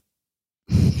ogre.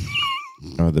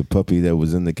 Or the puppy that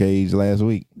was in the cage last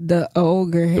week. The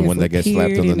ogre, the one that got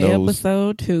slapped on the nose.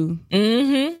 Episode 2.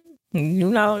 Mm-hmm.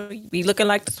 You be looking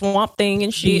like the Swamp Thing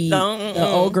and shit. The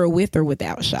ogre with or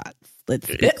without shots. Let's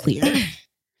be clear.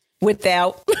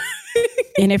 Without.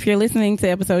 And if you're listening to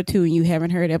episode 2 and you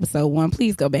haven't heard episode 1,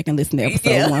 please go back and listen to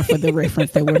episode 1 for the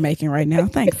reference that we're making right now.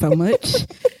 Thanks so much.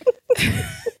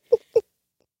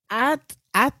 I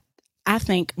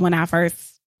think when I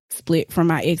first split from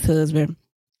my ex-husband,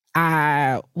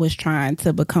 I was trying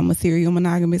to become a serial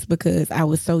monogamist because I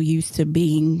was so used to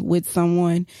being with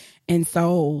someone. And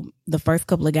so the first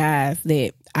couple of guys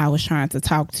that I was trying to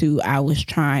talk to, I was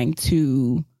trying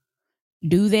to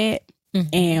do that. Mm-hmm.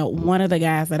 And one of the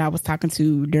guys that I was talking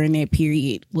to during that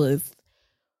period was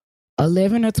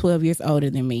 11 or 12 years older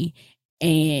than me.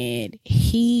 And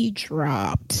he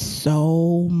dropped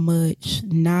so much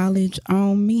knowledge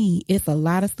on me. It's a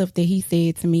lot of stuff that he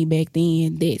said to me back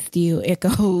then that still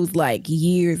echoes like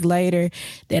years later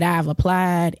that I've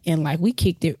applied. And like me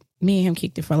and him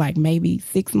kicked it for like maybe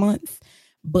 6 months.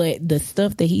 But the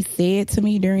stuff that he said to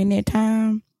me during that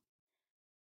time,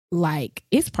 like,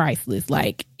 it's priceless.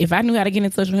 Like, if I knew how to get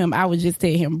in touch with him, I would just tell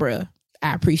him, bruh,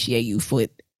 I appreciate you for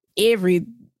every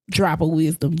drop of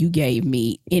wisdom you gave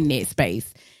me in that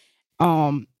space.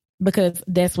 Because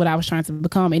that's what I was trying to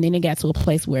become. And then it got to a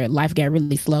place where life got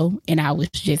really slow and I was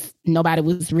just,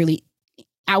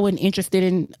 I wasn't interested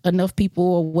in enough people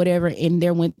or whatever. And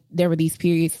there were these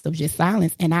periods of just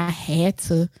silence, and I had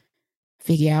to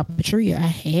figure out Patria. I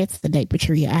had to date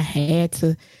Patria.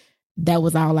 That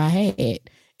was all I had.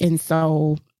 And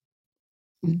so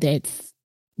that's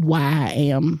why I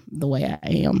am the way I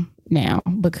am now,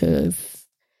 because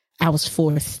I was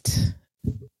forced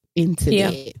into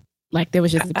that. Like, there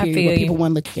was just a period where people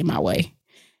weren't looking my way.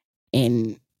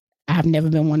 And I've never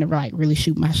been one to like really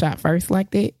shoot my shot first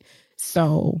like that.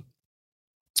 So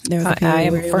there was a period I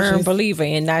am a firm believer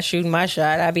in not shooting my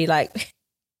shot. I'd be like,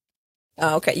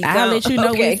 oh, okay, I'll let you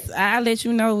know. Okay. I'll let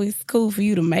you know it's cool for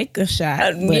you to make a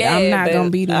shot, but I'm not gonna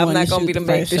be the one to shoot the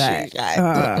first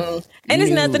shot. And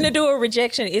it's nothing to do with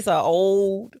rejection. It's an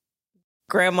old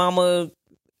grandmama,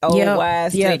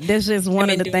 wise. Yeah, that's just one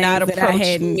of the things that I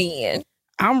hadn't. Men.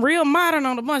 I'm real modern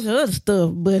on a bunch of other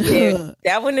stuff, but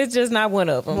that one is just not one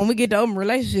of them. When we get to open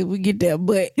relationship, we get there.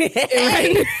 But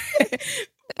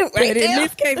But in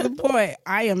this case in point,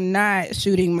 I am not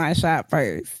shooting my shot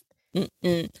first.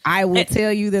 I will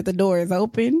tell you that the door is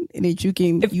open and that you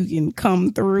can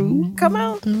come through. Come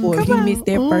on. Or if you missed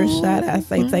that first shot, I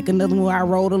say take another one. I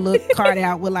rolled a little card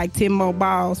out with like 10 more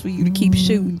balls for you to keep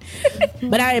shooting.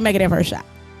 But I ain't making that first shot.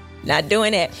 Not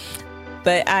doing that.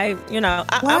 But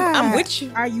I'm with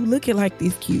you. Are you looking like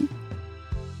this cute?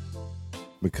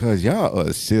 Because y'all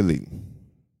are silly.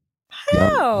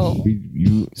 How?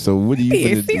 So what are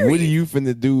you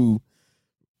finna do,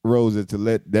 Rosa, to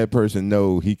let that person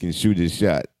know he can shoot his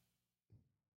shot?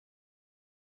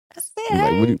 I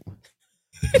said,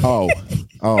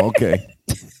 okay.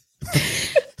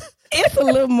 It's a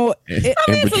little more. And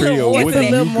Patria, what are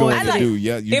you going to do?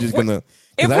 Yeah, you're just gonna.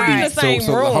 If we're in the same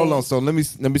room. Hold on. So let me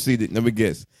see. Let me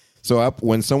guess. So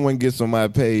when someone gets on my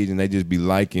page and they just be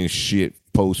liking shit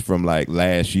posts from like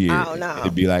last year, I don't know.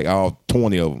 It'd be like all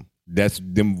 20 of them. That's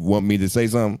them want me to say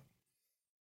something.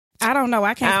 I don't know.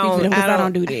 I can't speak for them because I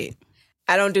don't do that.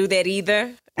 I don't do that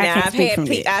either. Now,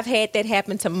 I've had that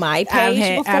happen to my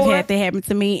page before. I've had that happen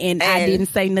to me, and I didn't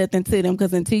say nothing to them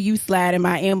because until you slide in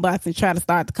my inbox and try to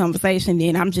start the conversation,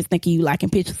 then I'm just thinking you liking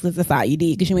pictures because that's all you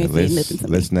did because you ain't saying nothing to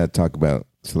me. Let's not talk about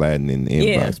sliding in the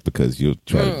inbox because you'll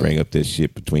try to bring up that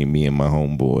shit between me and my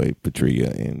homeboy Patria,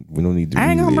 and we don't need to.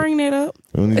 I ain't gonna bring that up.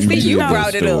 See, you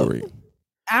brought it up.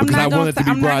 I'm not gonna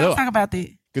talk about that.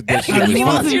 He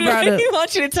wants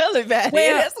you to tell it back.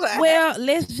 Well,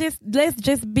 let's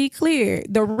just be clear.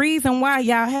 The reason why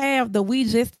y'all have the We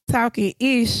Just Talking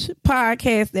Ish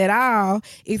podcast at all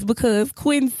is because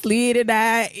Quinn slid in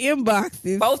our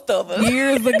inboxes, both of us,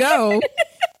 years ago.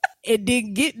 It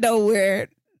didn't get nowhere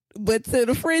but to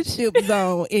the friendship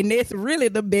zone, and that's really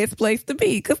the best place to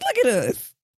be. Cause look at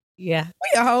us. Yeah,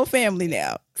 we a whole family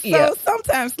now. So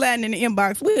sometimes sliding in the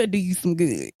inbox will do you some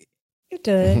good. It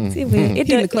does. It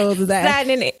does. Close his eyes.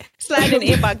 Sliding in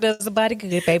the inbox does a body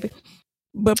good, baby.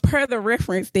 But per the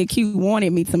reference that Q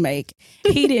wanted me to make,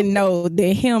 he didn't know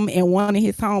that him and one of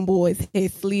his homeboys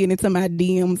had slid into my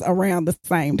DMs around the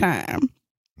same time.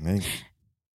 Hey.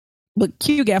 But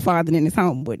Q got farther than his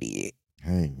homeboy did.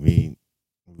 Hey, we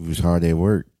was hard at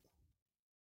work.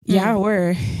 Y'all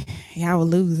were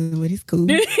losing, but it's cool.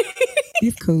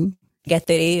 It's cool. Got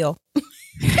that L.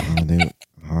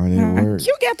 Hard at work.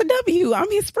 You got the W.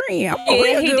 I'm his friend. I'm a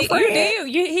real good friend.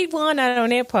 He won out on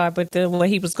that part, but what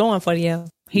he was going for, he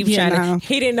was trying to.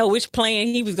 He didn't know which plan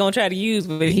he was going to try to use,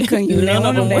 but he couldn't use none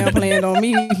of them damn plans on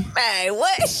me. Man,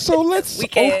 what? So let's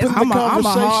open the conversation. I'm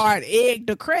a hard egg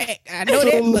to crack. I know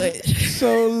that much.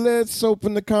 So let's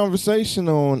open the conversation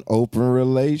on open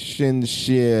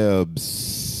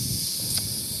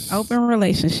relationships. Open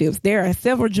relationships. There are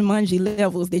several Jumanji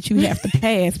levels that you have to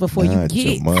pass before you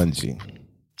get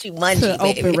to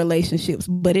open relationships.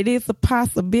 But it is a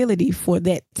possibility for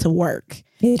that to work.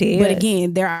 It is. But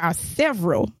again, there are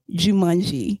several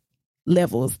Jumanji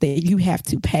levels that you have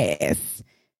to pass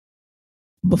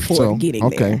before getting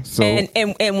there. So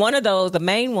and one of those, the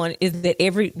main one, is that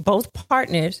both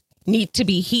partners need to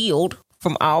be healed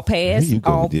from all past,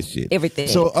 everything.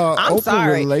 So, I'm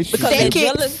sorry.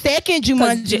 Second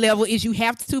Jumanji level is you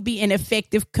have to be an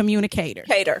effective communicator.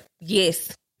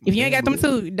 Yes. If you ain't got them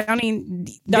two, don't even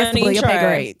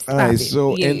try. All right.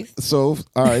 So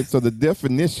the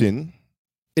definition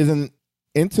is an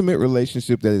intimate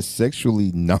relationship that is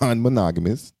sexually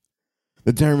non-monogamous.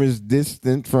 The term is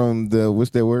distant from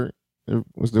what's that word?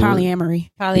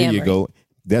 Polyamory. There you go.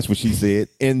 That's what she said.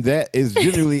 And that is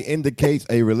generally indicates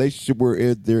a relationship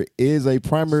where there is a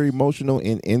primary emotional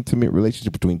and intimate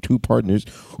relationship between two partners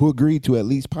who agree to at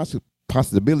least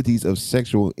possibilities of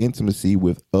sexual intimacy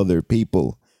with other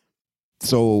people.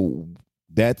 So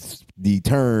that's the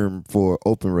term for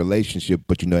open relationship,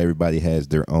 but everybody has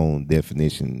their own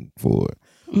definition for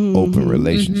open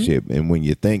relationship. And when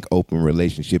you think open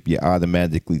relationship, you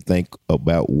automatically think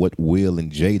about what Will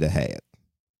and Jada had.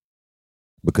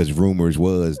 Because rumors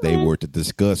was they were to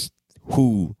discuss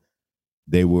who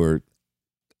they were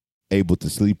able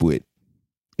to sleep with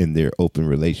in their open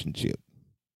relationship.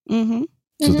 Mm-hmm.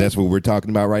 So that's what we're talking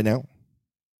about right now?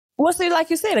 Well, see, like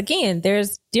you said, again,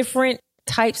 there's different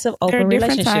types of open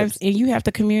relationships. Types, and you have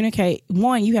to communicate.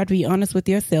 One, you have to be honest with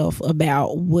yourself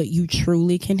about what you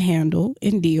truly can handle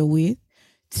and deal with.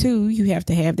 Two, you have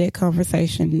to have that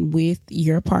conversation with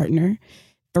your partner.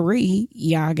 3,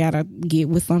 y'all gotta get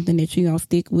with something that you're gonna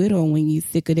stick with, or when you're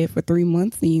sick of that for 3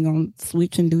 months and you're gonna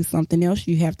switch and do something else,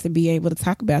 you have to be able to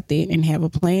talk about that and have a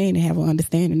plan and have an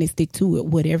understanding and stick to it,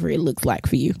 whatever it looks like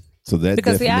for you. So that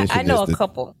because I know a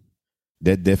couple.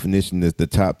 That definition is the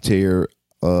top tier.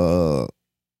 That's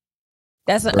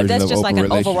just like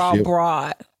an overall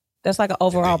broad. That's like an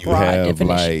overall broad definition.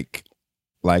 Like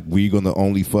Like, we're gonna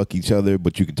only fuck each other,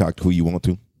 but you can talk to who you want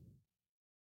to.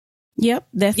 Yep,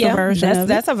 that's a version of it.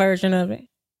 That's a version of it.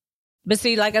 But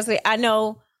see, like I said, I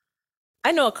know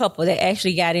a couple that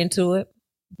actually got into it,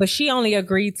 but she only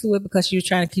agreed to it because she was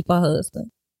trying to keep her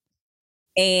husband.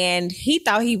 And he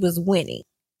thought he was winning.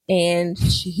 And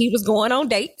he was going on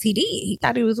dates. He did. He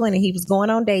thought he was winning. He was going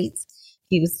on dates.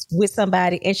 He was with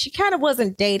somebody. And she kind of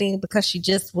wasn't dating because she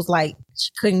just was like,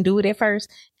 she couldn't do it at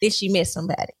first. Then she met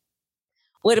somebody.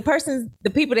 Well,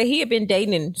 the people that he had been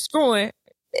dating and screwing,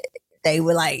 they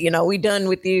were like, we done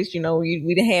with this. We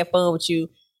done had fun with you.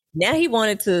 Now he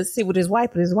wanted to sit with his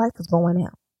wife, but his wife was going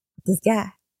out with this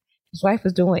guy. His wife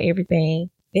was doing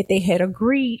everything that they had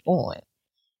agreed on.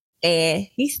 And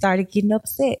he started getting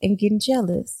upset and getting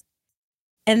jealous.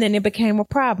 And then it became a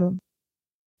problem.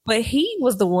 But he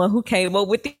was the one who came up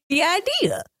with the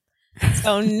idea.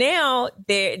 So now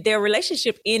their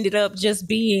relationship ended up just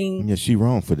being... Yeah, she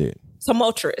wrong for that.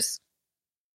 Tumultuous.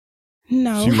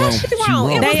 No. She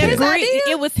wrong.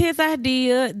 It was his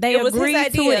idea. They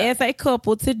agreed to it as a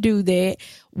couple to do that.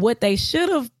 What they should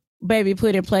have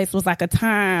put in place was like a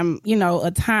time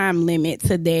limit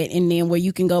to that, and then where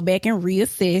you can go back and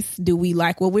reassess. Do we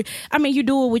like what you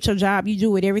do it with your job, you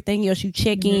do it everything else, you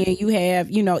check in, you have,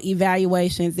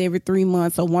 evaluations every 3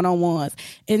 months or one-on-ones.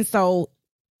 And so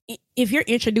if you're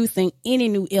introducing any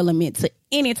new element to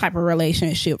any type of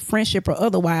relationship, friendship or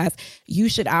otherwise, you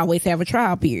should always have a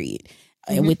trial period.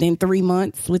 Within 3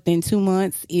 months, within 2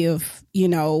 months, if, we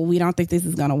don't think this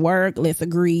is going to work, let's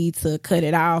agree to cut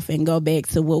it off and go back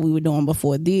to what we were doing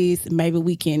before this. Maybe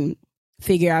we can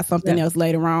figure out something else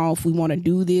later on if we want to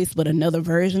do this, but another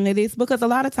version of this. Because a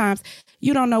lot of times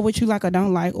you don't know what you like or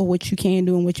don't like, or what you can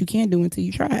do and what you can't do until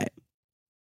you try it.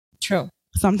 True.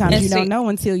 Sometimes you don't know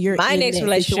until you're my in next that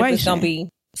relationship situation. is going to be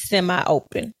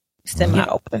semi-open.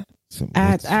 Semi-open.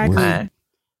 I agree.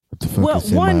 Well,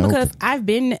 one, because I've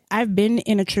been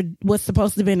in what's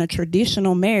supposed to have been a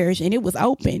traditional marriage, and it was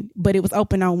open, but it was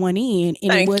open on one end,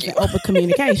 and it wasn't open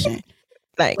communication.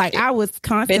 I was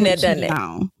constantly cheating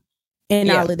on and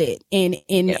all of that,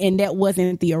 and that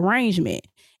wasn't the arrangement.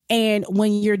 And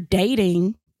when you're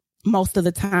dating, most of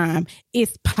the time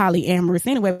it's polyamorous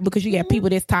anyway, because you got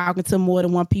people that's talking to more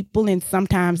than one people, and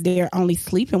sometimes they're only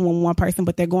sleeping with one person,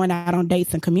 but they're going out on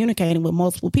dates and communicating with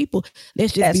multiple people.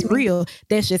 Let's just be real.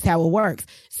 That's just how it works.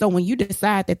 So when you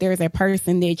decide that there's a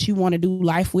person that you want to do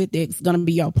life with, that's going to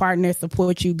be your partner,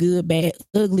 support you, good, bad,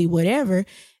 ugly, whatever,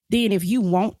 then if you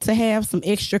want to have some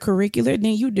extracurricular,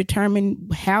 then you determine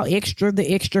how extra the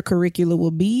extracurricular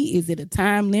will be. Is it a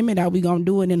time limit? Are we going to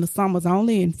do it in the summers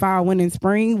only, in fall, winter, and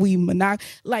spring?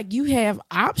 You have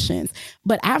options.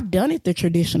 But I've done it the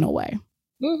traditional way.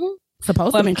 Mm-hmm.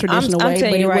 Supposed to have been traditional way,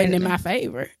 but it wasn't in my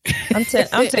favor. I'm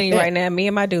telling you right now, me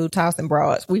and my dude tossing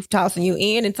broads. We've tossing you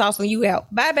in and tossing you out.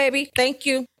 Bye, baby. Thank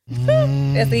you.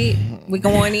 That's it. We're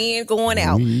going in, going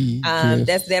out.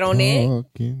 That's that on it.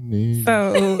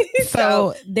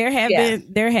 So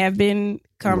there have been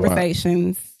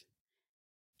conversations.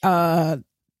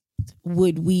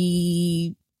 Would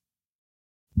we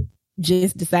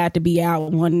just decide to be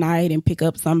out one night and pick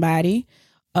up somebody?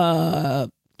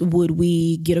 Would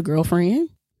we get a girlfriend?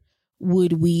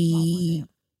 Would we?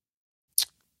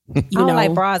 I don't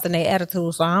like bras and their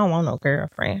attitude, so I don't want no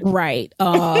girlfriend. Right.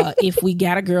 If we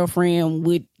got a girlfriend,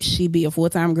 would she be a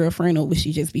full-time girlfriend, or would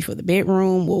she just be for the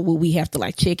bedroom? Or would we have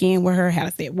to check in with her? How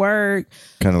does that work?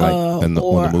 Kind of like in the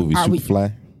movie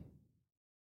Superfly?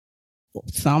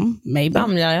 Maybe.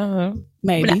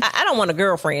 Maybe. I don't want a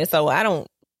girlfriend, so I don't.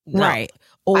 No. Right.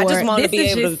 Or I just want to be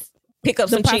able to pick up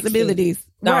some possibilities.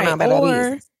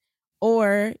 Right.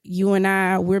 Or you and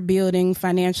I, we're building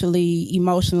financially,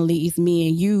 emotionally, it's me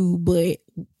and you. But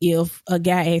if a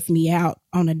guy asks me out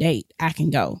on a date, I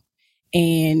can go.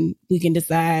 And we can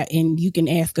decide, and you can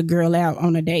ask a girl out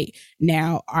on a date.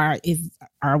 Now, are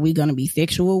we going to be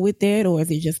sexual with that, or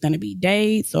is it just going to be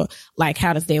dates, or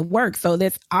how does that work? So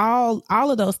that's all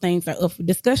of those things are up for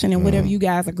discussion, and whatever you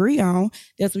guys agree on,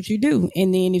 that's what you do.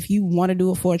 And then if you want to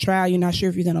do it for a trial, you're not sure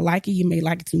if you're going to like it. You may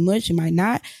like it too much. You might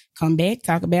not. Come back,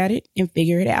 talk about it, and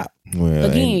figure it out. Well,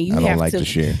 again, I don't like to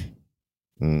share.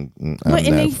 Open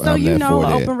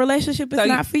relationship is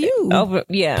not for you. But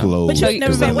you've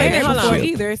never been married before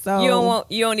either. So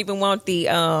you don't even want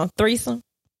the threesome.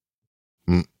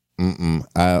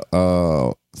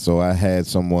 So I had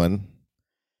someone.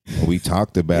 We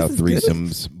talked about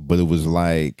threesomes, but it was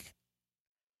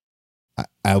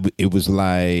it was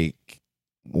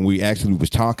when we actually was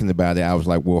talking about it, I was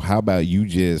like, well, how about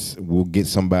we'll get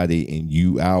somebody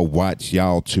and I'll watch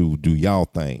y'all two do y'all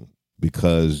thing.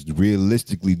 Because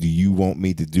realistically, do you want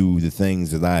me to do the things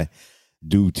that I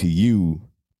do to you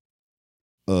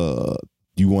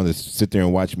want to sit there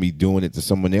and watch me doing it to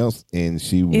someone else? And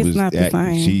she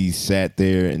she sat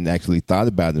there and actually thought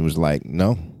about it and was like,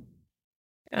 no.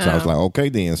 So I was like, okay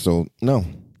then. So no.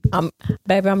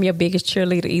 Baby, I'm your biggest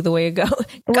cheerleader either way it go.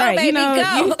 Right. Baby,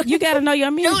 go. You got to know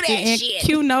your ministry. And shit.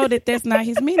 Q know that that's not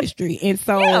his ministry. And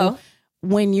so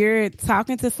when you're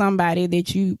talking to somebody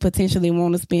that you potentially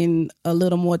want to spend a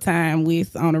little more time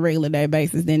with on a regular day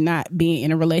basis than not being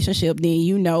in a relationship, then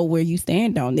you know where you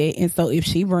stand on that. And so if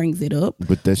she brings it up,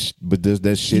 but does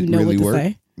that shit really work?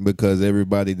 Say. Because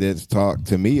everybody that's talked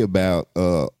to me about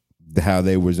how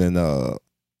they was in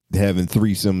having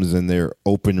threesomes in their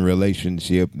open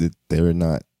relationship, that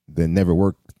they never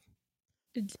worked.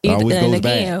 And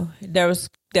again, there was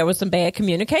some bad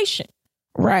communication.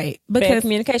 Right. Bad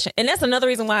communication. And that's another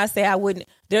reason why I say I wouldn't.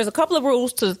 There's a couple of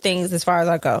rules to things as far as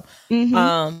I go. Mm-hmm.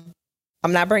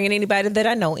 I'm not bringing anybody that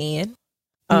I know in.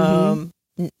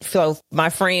 So my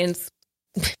friends,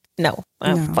 no.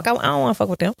 I don't want to fuck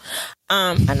with them.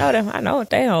 I know them. I know what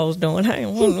they hoes doing. I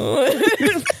ain't want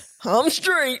to. I'm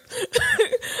straight.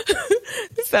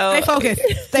 So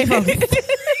Stay focused.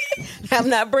 I'm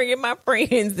not bringing my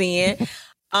friends in.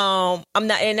 I'm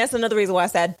not, and that's another reason why I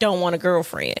said I don't want a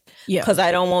girlfriend. Yeah, because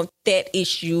I don't want that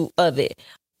issue of it.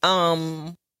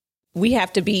 We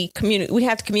have to we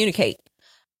have to communicate.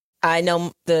 I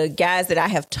know the guys that I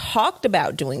have talked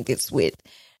about doing this with,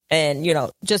 and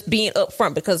just being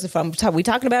upfront, because if we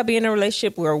talking about being in a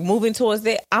relationship, we're moving towards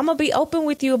that. I'm gonna be open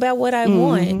with you about what I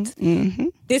want. Mm-hmm.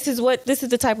 This is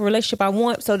the type of relationship I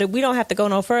want, so that we don't have to go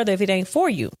no further if it ain't for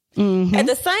you. Mm-hmm. At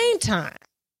the same time,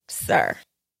 sir,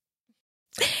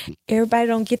 everybody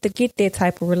don't get that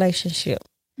type of relationship.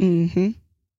 Mm-hmm.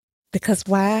 Because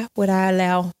why would I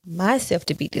allow myself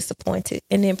to be disappointed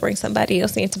and then bring somebody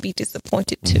else in to be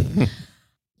disappointed too?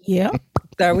 Yeah.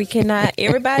 So we cannot.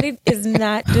 Everybody is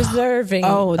not deserving.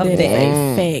 Oh, that is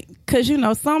a fact. Because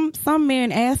some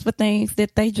men ask for things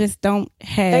that they just don't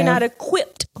have. They're not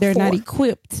equipped. Not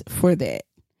equipped for that.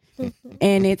 Mm-hmm.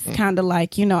 And it's kind of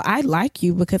like, I like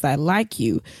you because I like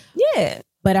you. Yeah.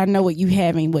 But I know what you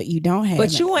have and what you don't have.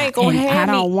 But you ain't gonna have.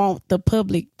 I don't want the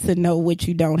public to know what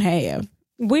you don't have.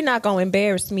 We're not gonna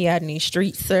embarrass me out in these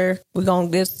streets, sir. We're gonna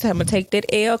take that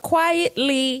L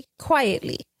quietly.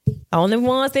 Only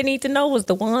ones that need to know was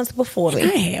the ones before me.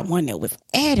 I had one that was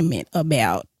adamant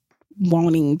about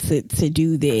wanting to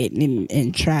do that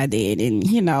and try that,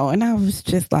 and I was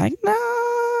just like, no.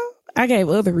 I gave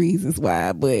other reasons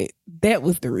why, but that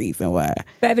was the reason why.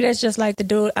 Baby, that's just like the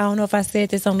dude. I don't know if I said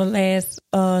this on the last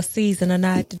season or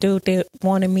not. The dude that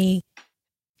wanted me.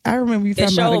 I remember you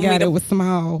talking about a guy that was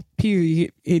small,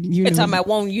 period. And talking about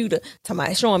wanting you to,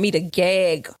 showing me the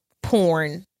gag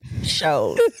porn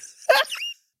shows.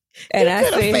 And I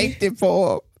said, faked it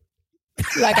for him.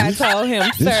 Like I told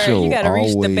him, sir, you got to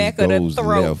reach the back of the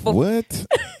throat. What?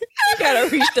 You got to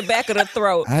reach the back of the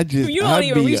throat. You don't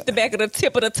even reach the back of the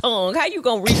tip of the tongue. How you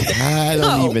going to reach the I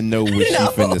don't even know what she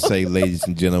finna say, ladies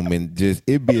and gentlemen.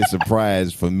 It'd be a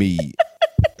surprise for me.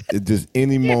 Just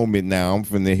any moment now, I'm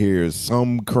finna hear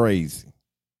some crazy.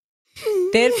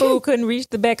 That fool couldn't reach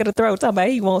the back of the throat. Talking about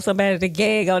he wants somebody to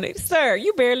gag on it. Sir,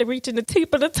 you barely reaching the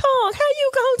tip of the tongue. How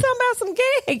you gonna talk about some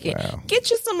gagging? Wow.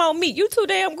 Get you some more meat. You too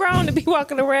damn grown to be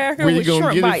walking around here with shrimp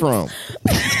bites. Where you gonna get it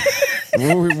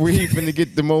from? Where he finna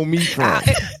get the more meat from?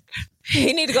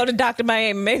 He need to go to Dr.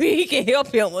 Miami. Maybe he can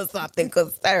help him with something.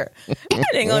 Because, sir,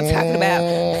 that ain't gonna talk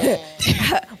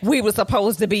about we were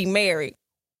supposed to be married.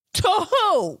 To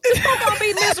who? You gonna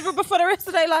be miserable for the rest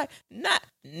of their life?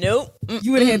 Nope. Mm-mm.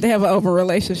 You would have had to have an open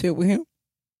relationship with him.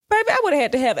 Baby, I would have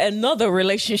had to have another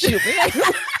relationship.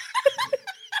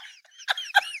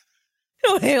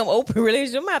 Don't have an open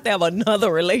relationship. I have to have another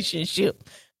relationship.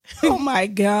 Oh my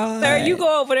God. Sir, you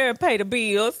go over there and pay the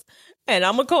bills. And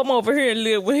I'm gonna come over here and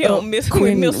live with him,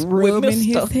 rubbing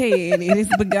his head.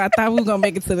 I thought we were gonna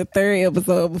make it to the third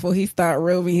episode before he start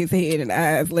rubbing his head and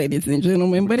eyes, ladies and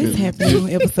gentlemen. But it's happening on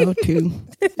episode 2.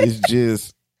 It's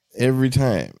just every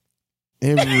time.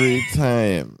 It'd be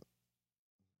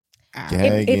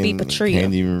Patria.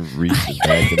 Can't even reach the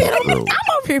back of the throat.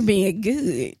 I'm over here being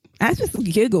good. I just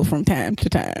giggle from time to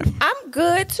time. I'm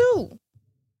good too.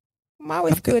 I'm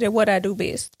always good at what I do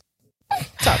best.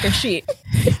 Talking shit.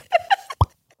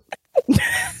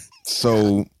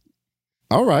 So,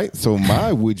 all right. So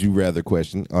my would you rather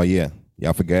question. Oh yeah,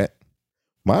 y'all forgot.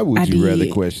 My would you rather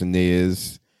question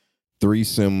is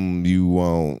threesome.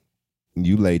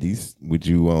 You ladies, would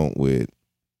you want with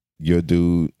your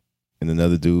dude and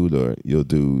another dude, or your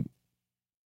dude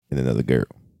and another girl?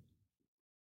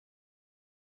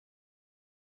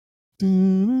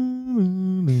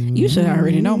 You should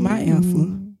already know my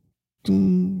answer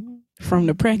from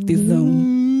the practice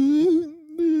zone.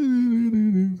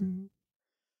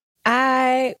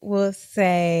 will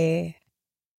say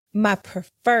my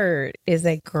preferred is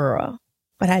a girl,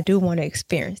 but I do want to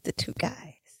experience the two guys.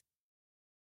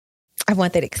 I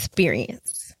want that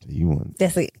experience. You want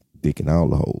that's it. Dick in all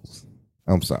the holes.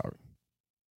 I'm sorry.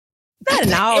 Not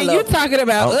in all of them. You talking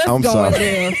about us I'm going sorry.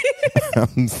 there.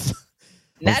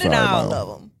 Not in all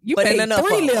of them. You but made in enough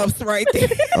 3 lifts right there.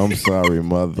 I'm sorry,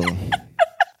 mother.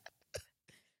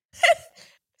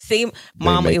 See,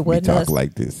 Mama, it wasn't talk us.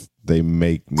 like this. They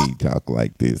make me talk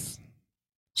like this.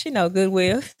 She know good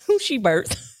well who she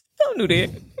birthed. Don't do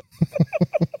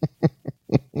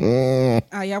that.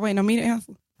 Oh, y'all waiting on me to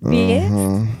answer?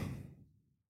 Yes.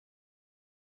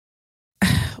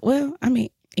 Well, I mean,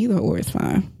 either or is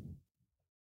fine.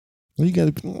 Well, you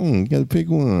gotta pick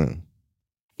one.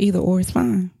 Either or is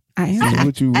fine. I This is am.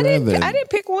 would you rather? I didn't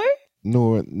pick one.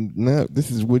 No, not. This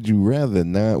is would you rather,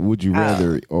 not would you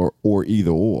rather, or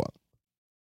either or.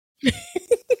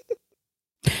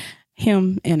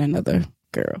 Him and another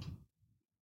girl.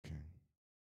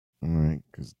 All right,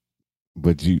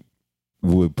 but you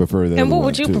would prefer that. And what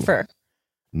would you prefer?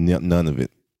 None of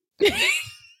it.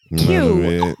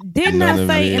 Cute. Didn't I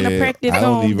say in the practice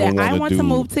room that I want to do-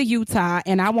 move to Utah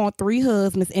and I want 3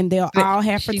 husbands and they'll all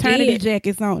have She fraternity did.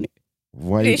 jackets on it?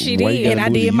 Why? Yes, she why you did. gotta And I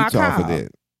go to did my Utah for call.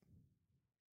 that?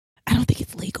 I don't think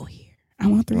it's legal here. I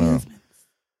want 3 husbands.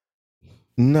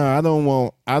 No, I don't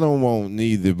want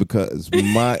neither because in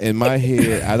my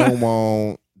head I don't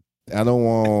want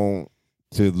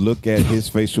to look at his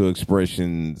facial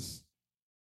expressions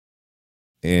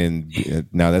and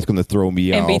now that's going to throw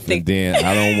me And be off and then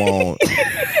I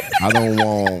don't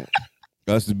want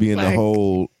us to be in the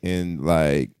hole and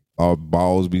like our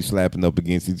balls be slapping up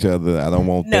against each other. I don't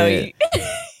want that.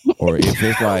 Or if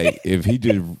it's like if he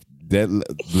just that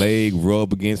leg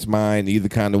rub against mine either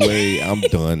kind of way, I'm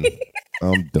done.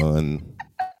 And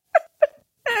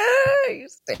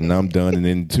I'm done. And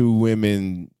then 2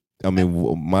 women, I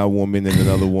mean, my woman and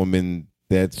another woman,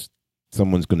 that's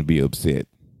someone's going to be upset.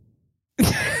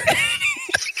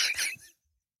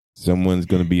 Someone's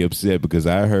going to be upset because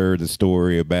I heard a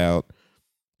story about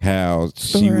how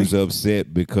she was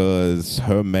upset because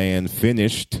her man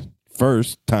finished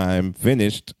on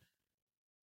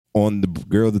the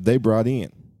girl that they brought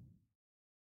in.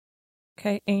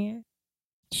 Okay, and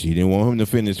She didn't want him to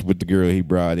finish with the girl they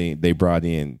brought in. girl, It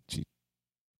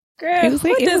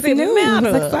what does it new. matter?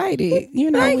 I was excited. You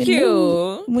know, Thank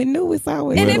you. We knew it's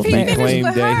always And if he better. finished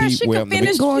with her, she could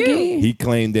finish Go you. again. He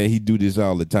claimed that he do this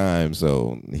all the time,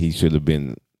 so he should have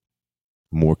been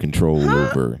more control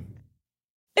over.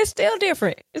 It's still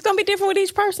different. It's gonna be different with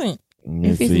each person.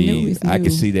 If it's new, it's I new.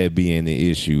 can see that being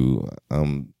the issue.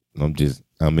 I'm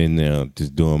in there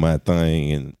just doing my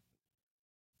thing, and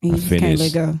You I just can't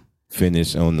let go.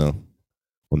 finish on the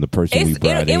person we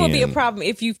brought in. It would be a problem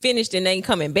if you finished and ain't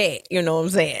coming back. You know what I'm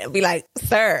saying? Be like,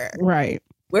 sir, Right.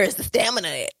 where's the stamina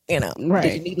at? You know, Right.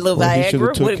 Did you need a little Well, he should have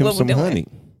Viagra? took him What we some doing? honey.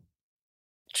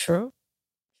 True.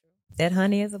 That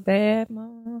honey is a bad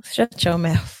mom. Shut your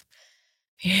mouth.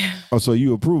 Yeah. Oh, so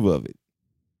you approve of it?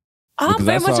 I'm Because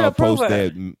very I much saw a a post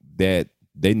approver. that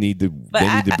they need to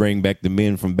bring back the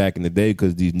men from back in the day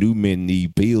because these new men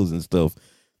need pills and stuff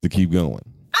to keep going.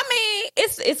 I mean,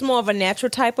 it's more of a natural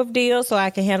type of deal, so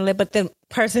I can handle it. But the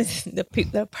persons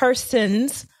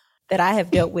that I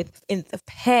have dealt with in the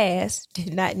past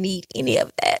did not need any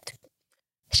of that.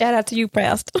 Shout out to you,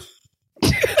 Pastor.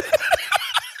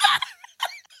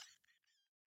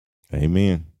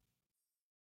 Amen.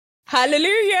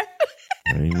 Hallelujah.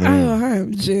 Amen. Oh,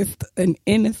 I'm just an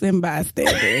innocent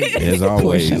bystander. As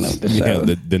always, Portion of the show.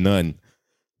 the nun.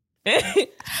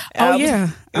 Oh, yeah.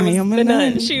 I am the a nun.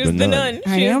 nun. She was The the nun. nun.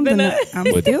 I She am was the the nun. nun.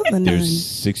 I'm still the nun. There's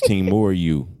 16 more of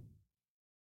you.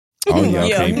 All y'all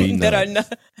can't be that are nuns.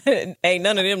 ain't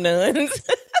none of them nuns.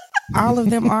 All of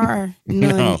them are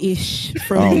nun-ish.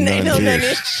 From Oh,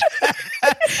 Nun-ish.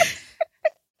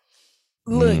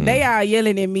 Look, they all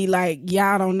yelling at me like,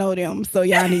 y'all don't know them, so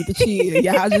y'all need to chill.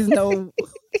 Y'all just know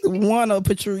one of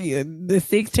Patria. The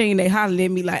 16, they hollering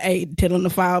at me like, hey, tell them to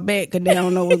fall back because they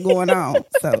don't know what's going on.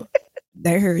 So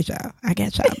they heard y'all. I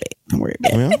got y'all back. Don't worry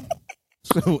about it. Well,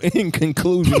 so in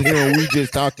conclusion here, we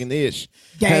just talking ish.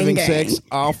 Having sex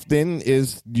often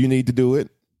is you need to do it.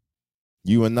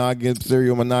 You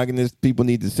serial monogamous people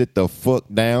need to sit the fuck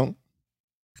down.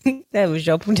 That was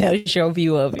your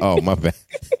view of it. Oh, my bad.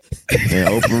 In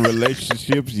open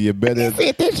relationships, you better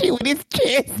Said that shit with his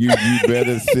chest. you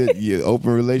better sit your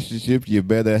open relationship, you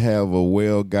better have a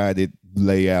well guided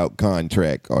layout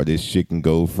contract or this shit can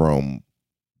go from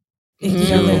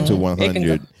 0 to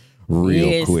 100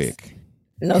 real quick.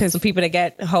 No, some people that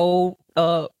got whole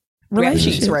rap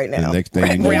sheets right now. The next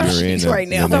thing you know, Rap you're in sheets right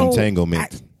now. an So,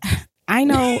 entanglement. I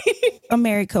know a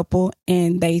married couple,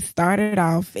 and they started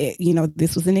off,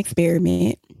 this was an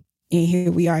experiment, and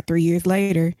here we are 3 years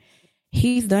later.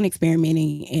 He's done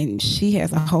experimenting, and she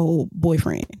has a whole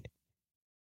boyfriend.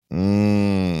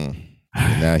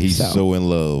 Now he's so in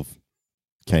love.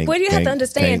 What do you have to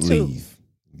understand too? Leave.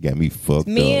 Got me fucked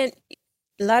men, up.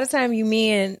 A lot of time, you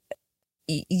men,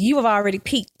 you have already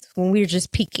peaked when we're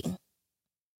just peaking.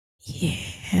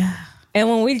 Yeah. And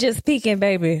when we just peaking,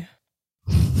 baby,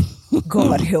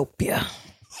 God help you.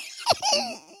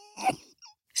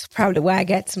 It's probably why I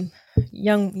got some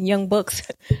young bucks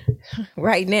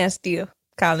right now still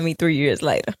calling me 3 years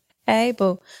later. Hey,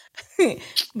 boo.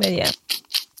 But yeah.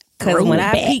 Because when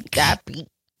I peaked.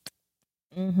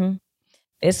 Mm-hmm.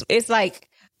 It's like,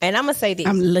 and I'm going to say this.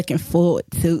 I'm looking forward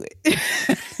to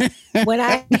it. When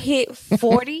I hit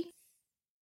 40,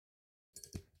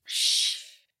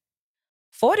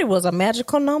 40 was a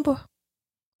magical number.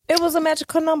 It was a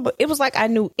magical number. It was like I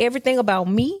knew everything about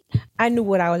me. I knew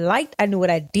what I liked. I knew what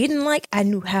I didn't like. I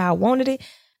knew how I wanted it.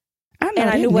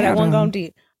 I knew what I wasn't going to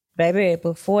do. Baby,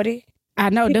 but 40. I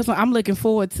know. That's what I'm looking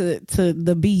forward to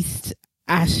the beast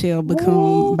I shall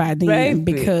become by then.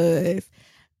 Baby. Because...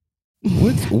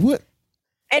 What?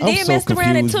 And then messed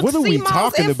around and took What are we CMOS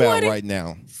talking at about 40? right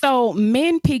now? So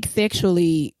men peak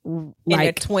sexually in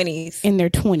their 20s. In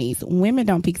their 20s. Women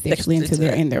don't peak sexually until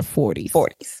they're in their 40s.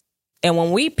 40s. And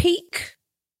when we peak,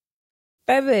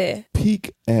 baby.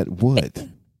 Peak at what?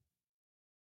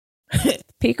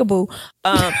 Peekaboo.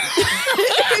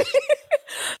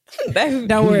 Baby,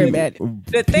 don't worry about it.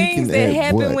 The things that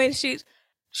happen when she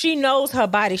knows her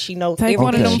body. She knows. Take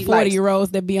one of them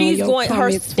 40-year-olds that be on your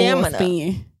her stamina.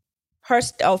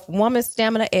 A woman's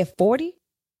stamina at 40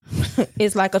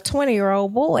 is like a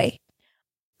 20-year-old boy.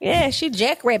 Yeah, she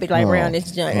jackrabbit around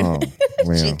this joint.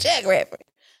 She jackrabbit.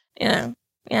 Yeah.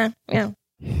 Because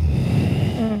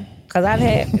I've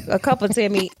had a couple tell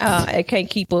me, I can't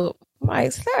keep up. I'm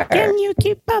like, sir. Can you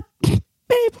keep up? Baby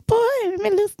boy, let me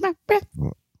lose my breath.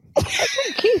 I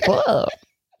can't keep up.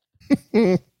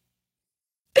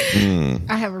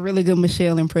 I have a really good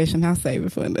Michelle impression. I'll save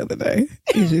it for another day.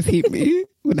 It just hit me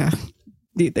when I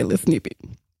did that little snippet.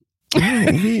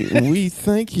 We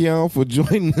thank y'all for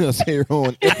joining us here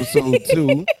on episode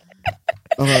 2,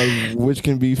 which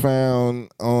can be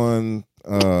found on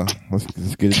let's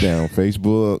get it down: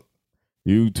 Facebook,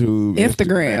 YouTube,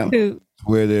 Instagram,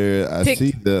 Twitter. I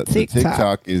see the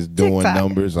TikTok is doing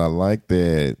numbers. I like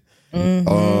that.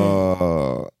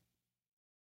 Mm-hmm.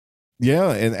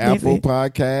 Yeah, and Apple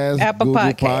Podcasts, Google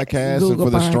Podcasts, and for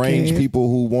the strange people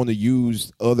who want to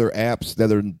use other apps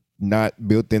that are not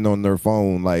built in on their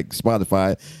phone, like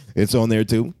Spotify, it's on there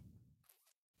too.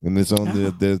 And it's on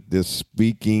the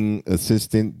speaking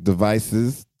assistant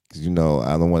devices. Because, I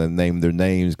don't want to name their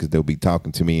names because they'll be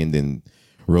talking to me, and then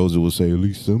Rosa will say, at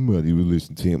least somebody will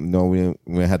listen to him. No, we don't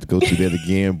have to go through that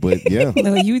again, but yeah.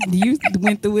 No, you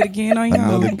went through it again on your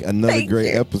own. Another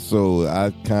great episode.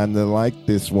 I kind of like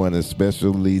this one,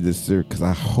 especially this year, because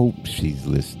I hope she's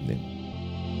listening.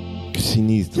 She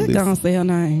needs to listen. Don't say her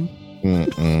name.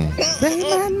 Say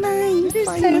my name.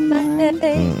 Say my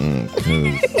name.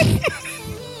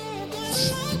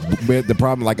 But the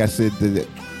problem, like I said, that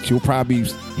she'll probably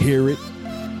hear it.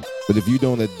 But if you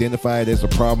don't identify it as a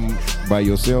problem by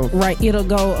yourself, right, it'll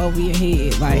go over your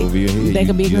head. Like over your head. They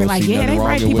could be like, yeah, they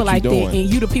right people like that, and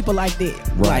you the people like that.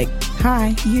 Right. Like,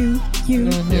 hi, you.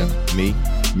 Mm-hmm. Yeah,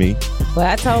 me. Well,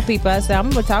 I told people, I said, I'm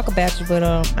gonna talk about you, but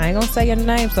I ain't gonna say your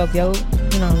name. So if you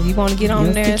want to get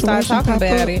on there and start talking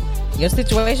about it, your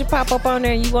situation pop up on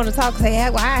there, and you want to talk, say, hey,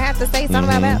 well, I have to say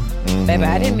something about. Baby,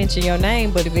 I didn't mention your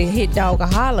name, but if it hit dog a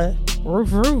holler,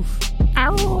 roof.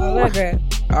 Oh, look at it.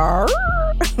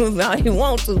 No, you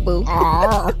want to, boo.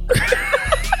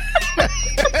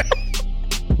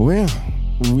 Well,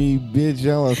 we bid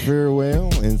y'all a farewell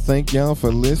and thank y'all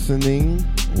for listening.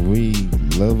 We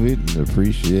love it and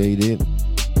appreciate it.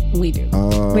 We do.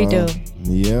 We do.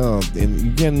 Yeah. And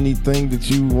you got anything that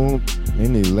you want,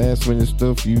 any last minute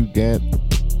stuff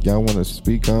y'all want to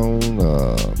speak on?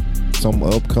 Some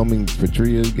upcoming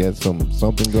Patria got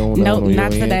something going on? Nope,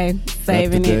 not today.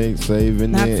 Saving it.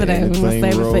 Not today. We're gonna save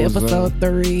it for episode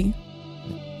 3.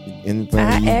 Anything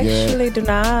I actually do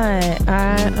not.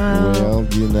 Well,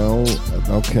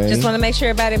 okay. Just want to make sure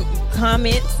everybody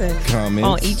comments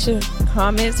on each of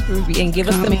comments and give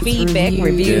us some feedback,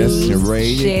 reviews,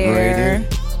 yes, share.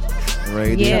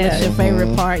 Rate it. Tell us your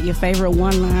favorite part, your favorite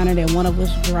one-liner that one of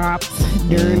us dropped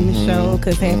during the show.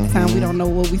 Because half the time we don't know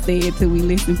what we said until we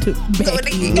listen to back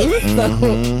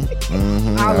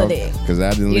all of that. Because I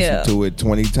didn't listen to it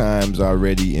 20 times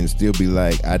already and still be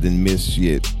like, I didn't miss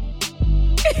shit.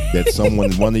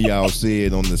 that one of y'all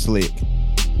said on the slick.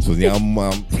 So y'all,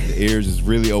 the ears is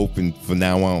really open from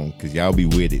now on because y'all be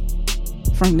with it.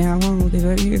 From now on,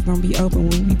 the ears gonna be open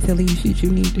when we tell you shit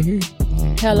you need to hear.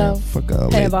 Hello. Fuck all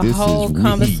Have that. a whole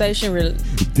conversation.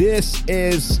 This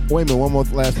is. Wait a minute. One more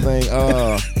last thing.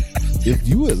 If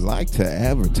you would like to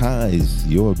advertise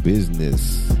your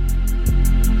business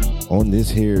on this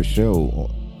here show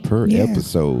per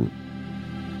episode,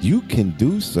 you can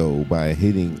do so by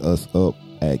hitting us up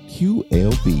at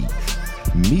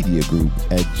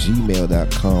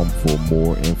qlbmediagroup@gmail.com for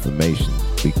more information,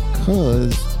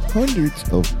 because hundreds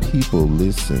of people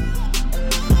listen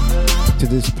to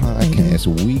this podcast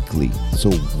weekly.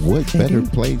 So what better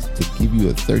place to give you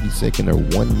a 30-second or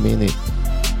 1 minute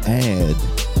ad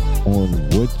on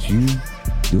what you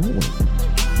doing?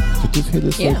 So just hit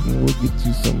us up and we'll get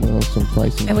you some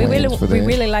pricing. And we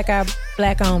really like our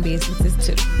black-owned businesses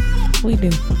too. We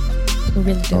do. We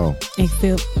really do. Oh.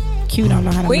 Except Q don't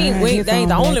know how to they ain't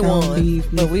the only one,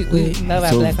 but we love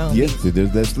our black-owned business. Yes,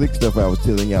 there's that slick stuff I was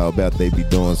telling y'all about they be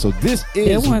doing. So this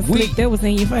is that was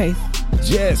in your face.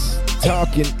 Just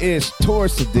Talking Ish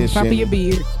Taurus edition. Top of your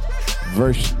beard.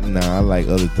 I like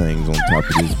other things on top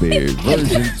of this beard.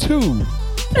 Version 2.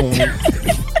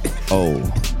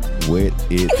 Wet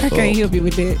it up. I can't help you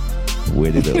with that.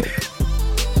 Wet it up.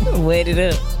 Wet it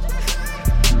up.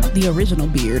 The original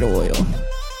beard oil.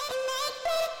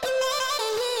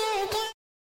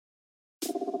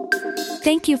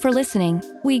 Thank you for listening.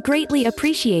 We greatly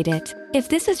appreciate it. If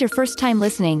this is your first time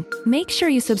listening, make sure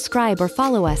you subscribe or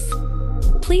follow us.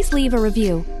 Please leave a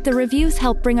review. The reviews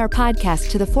help bring our podcast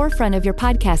to the forefront of your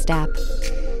podcast app.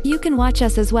 You can watch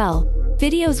us as well.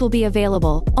 Videos will be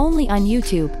available only on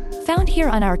YouTube, found here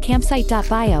on our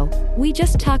campsite.bio. We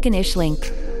just talk an ish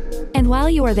link. And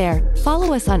while you are there,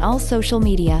 follow us on all social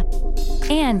media.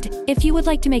 And if you would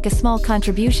like to make a small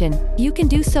contribution, you can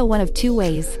do so one of two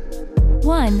ways.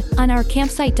 1. On our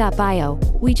campsite.bio,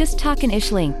 we just talk an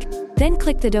ish link. Then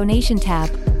click the donation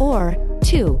tab. Or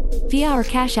 2. Via our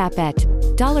Cash App at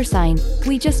 $,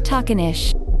 we just talk an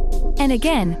ish. And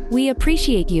again, we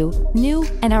appreciate you, new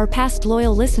and our past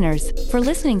loyal listeners, for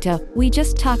listening to We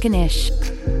Just Talk an Ish.